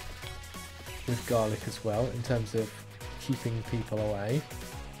garlic as well, in terms of keeping people away.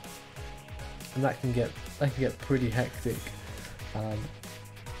 And that can get pretty hectic um,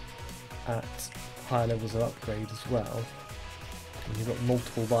 at higher levels of upgrade as well. And you've got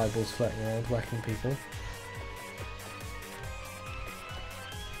multiple Bibles floating around whacking people.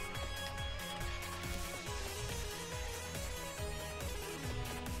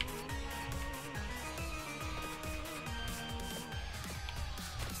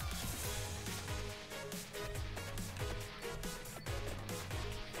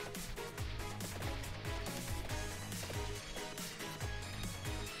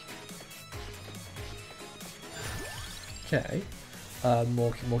 Okay,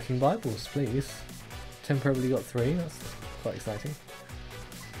 more King Bibles, please. Temporarily got 3, that's quite exciting.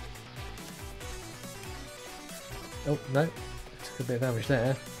 Oh, no, took a bit of damage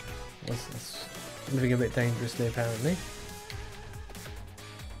there. That's living a bit dangerously, apparently.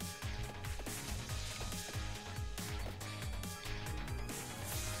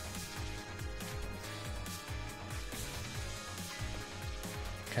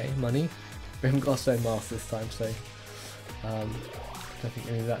 Okay, money. We haven't got a stone mask this time, so I don't think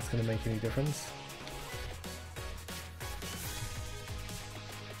any of that's going to make any difference.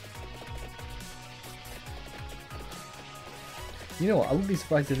 You know what, I wouldn't be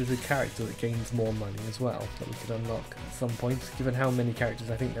surprised if there's a character that gains more money as well, that we could unlock at some point, given how many characters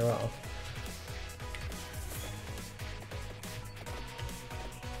I think there are.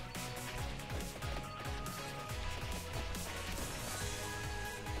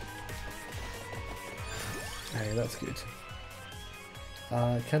 Hey, that's good.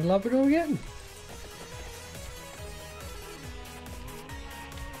 Candelabra again?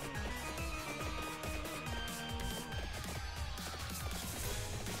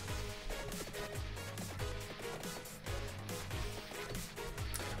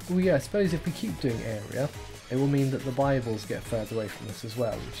 Well, yeah, I suppose if we keep doing area, it will mean that the Bibles get further away from us as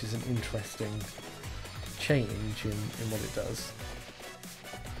well, which is an interesting change in what it does.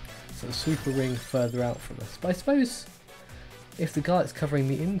 So the sweeper ring further out from us. But I suppose if the guy's covering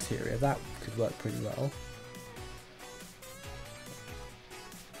the interior, that could work pretty well.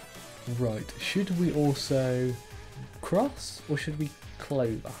 Right, should we also cross or should we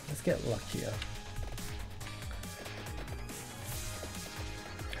clover? Let's get luckier.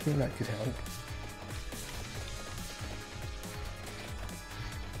 I think that could help.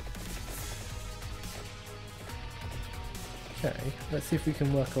 Okay, let's see if we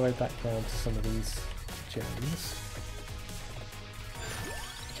can work our way back down to some of these gems.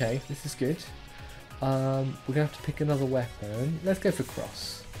 Okay, this is good. We're going to have to pick another weapon. Let's go for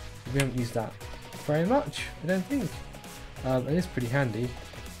cross. We haven't used that very much, I don't think. It is pretty handy.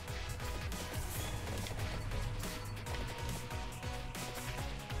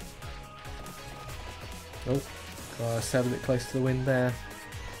 Oh, I sailed a bit close to the wind there.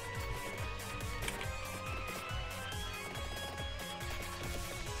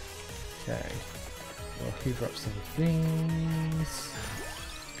 Okay, we'll hoover up some of these.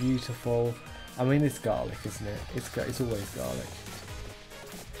 Beautiful. I mean, it's garlic, isn't it? It's always garlic.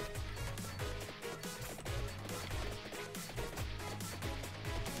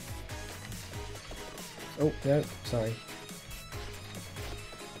 Oh, no, sorry.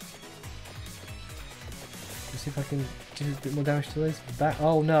 Let's see if I can do a bit more damage to those.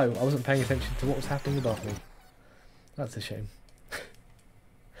 Oh no, I wasn't paying attention to what was happening above me. That's a shame.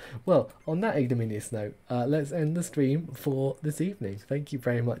 Well, on that ignominious note, let's end the stream for this evening. Thank you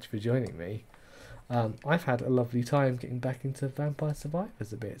very much for joining me. I've had a lovely time getting back into Vampire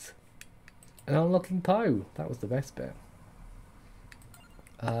Survivors a bit. And unlocking Poe, that was the best bit.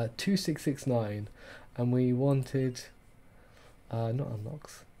 2669, and we wanted, not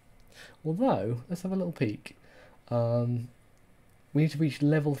unlocks. Although, let's have a little peek. We need to reach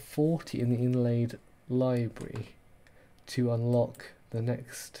level 40 in the inlaid library to unlock the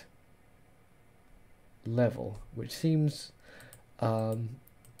next level, which seems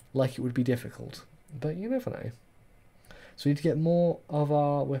like it would be difficult, but you never know. So we need to get more of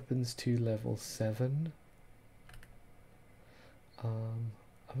our weapons to level 7. And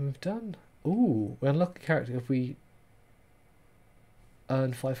we've done. Ooh, we unlock a character if we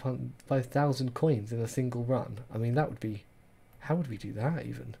earn 5,000 coins in a single run. I mean, that would be. How would we do that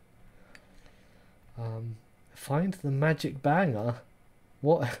even? Find the magic banger.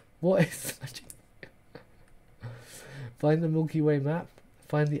 What is magic? Find the Milky Way map.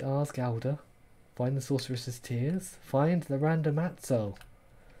 Find the Ars Gauda. Find the Sorceress's Tears. Find the Random Atzo.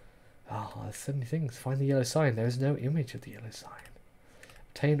 Ah, there's so many things. Find the yellow sign. There is no image of the yellow sign.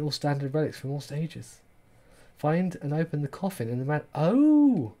 Obtain all standard relics from all stages. Find and open the coffin in the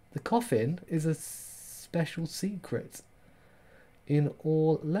Oh! The coffin is a special secret in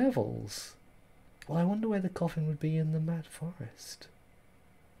all levels. Well, I wonder where the coffin would be in the Mad Forest.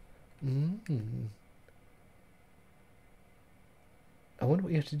 I wonder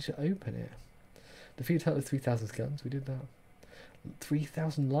what you have to do to open it. Defeat a total of 3,000 skeletons. We did that.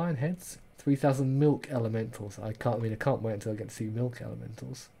 3,000 lion heads. 3,000 milk elementals. I can't wait until I get to see milk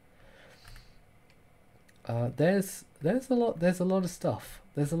elementals. There's a lot of stuff.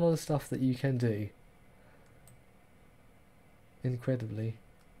 There's a lot of stuff that you can do. Incredibly.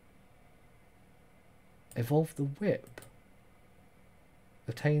 Evolve the whip.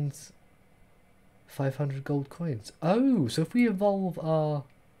 Obtains 500 gold coins. Oh, so if we evolve our...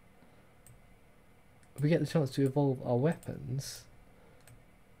 we get the chance to evolve our weapons,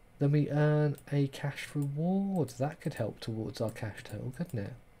 then we earn a cash reward. That could help towards our cash total, couldn't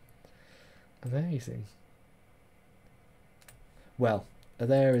it? Amazing. Well,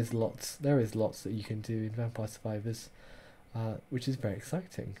 there is lots that you can do in Vampire Survivors, which is very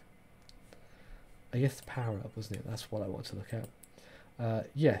exciting. I guess the power up, wasn't it? That's what I want to look at.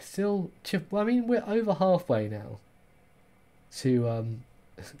 Yeah, still well, I mean, we're over halfway now to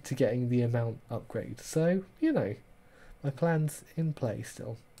getting the amount upgrade. So, you know, my plan's in place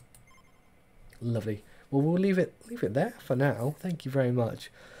still. Lovely. Well, we'll leave it there for now. Thank you very much.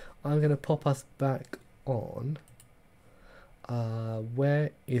 I'm going to pop us back on.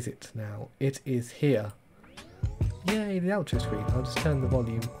 Where is it now? It is here. Yay, the outro screen. I'll just turn the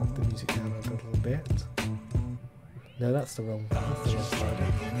volume of the music down a little bit. No, that's the wrong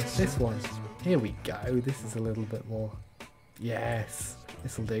slide. This one. Here we go. This is a little bit more. Yes,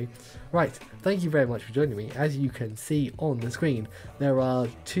 this'll do. Right, thank you very much for joining me. As you can see on the screen, there are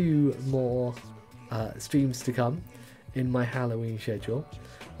 2 more streams to come in my Halloween schedule.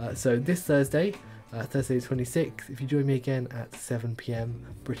 So this Thursday, Thursday the 26th, if you join me again at 7 PM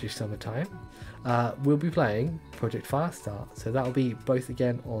British Summer Time, we'll be playing Project Firestart. So that'll be both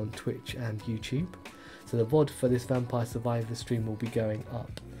again on Twitch and YouTube. So the VOD for this Vampire Survivor stream will be going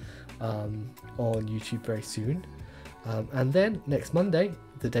up on YouTube very soon. And then next Monday,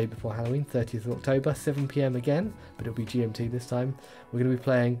 the day before Halloween, 30th of October, 7 PM again, but it'll be GMT this time. We're going to be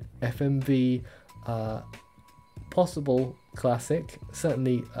playing FMV Possible Classic,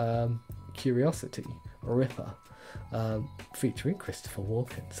 certainly Curiosity Ripper, featuring Christopher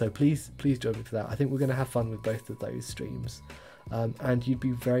Walken. So please join me for that. I think we're going to have fun with both of those streams, and you'd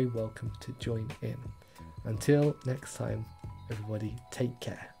be very welcome to join in. Until next time, everybody, take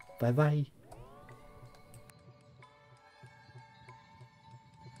care. Bye bye.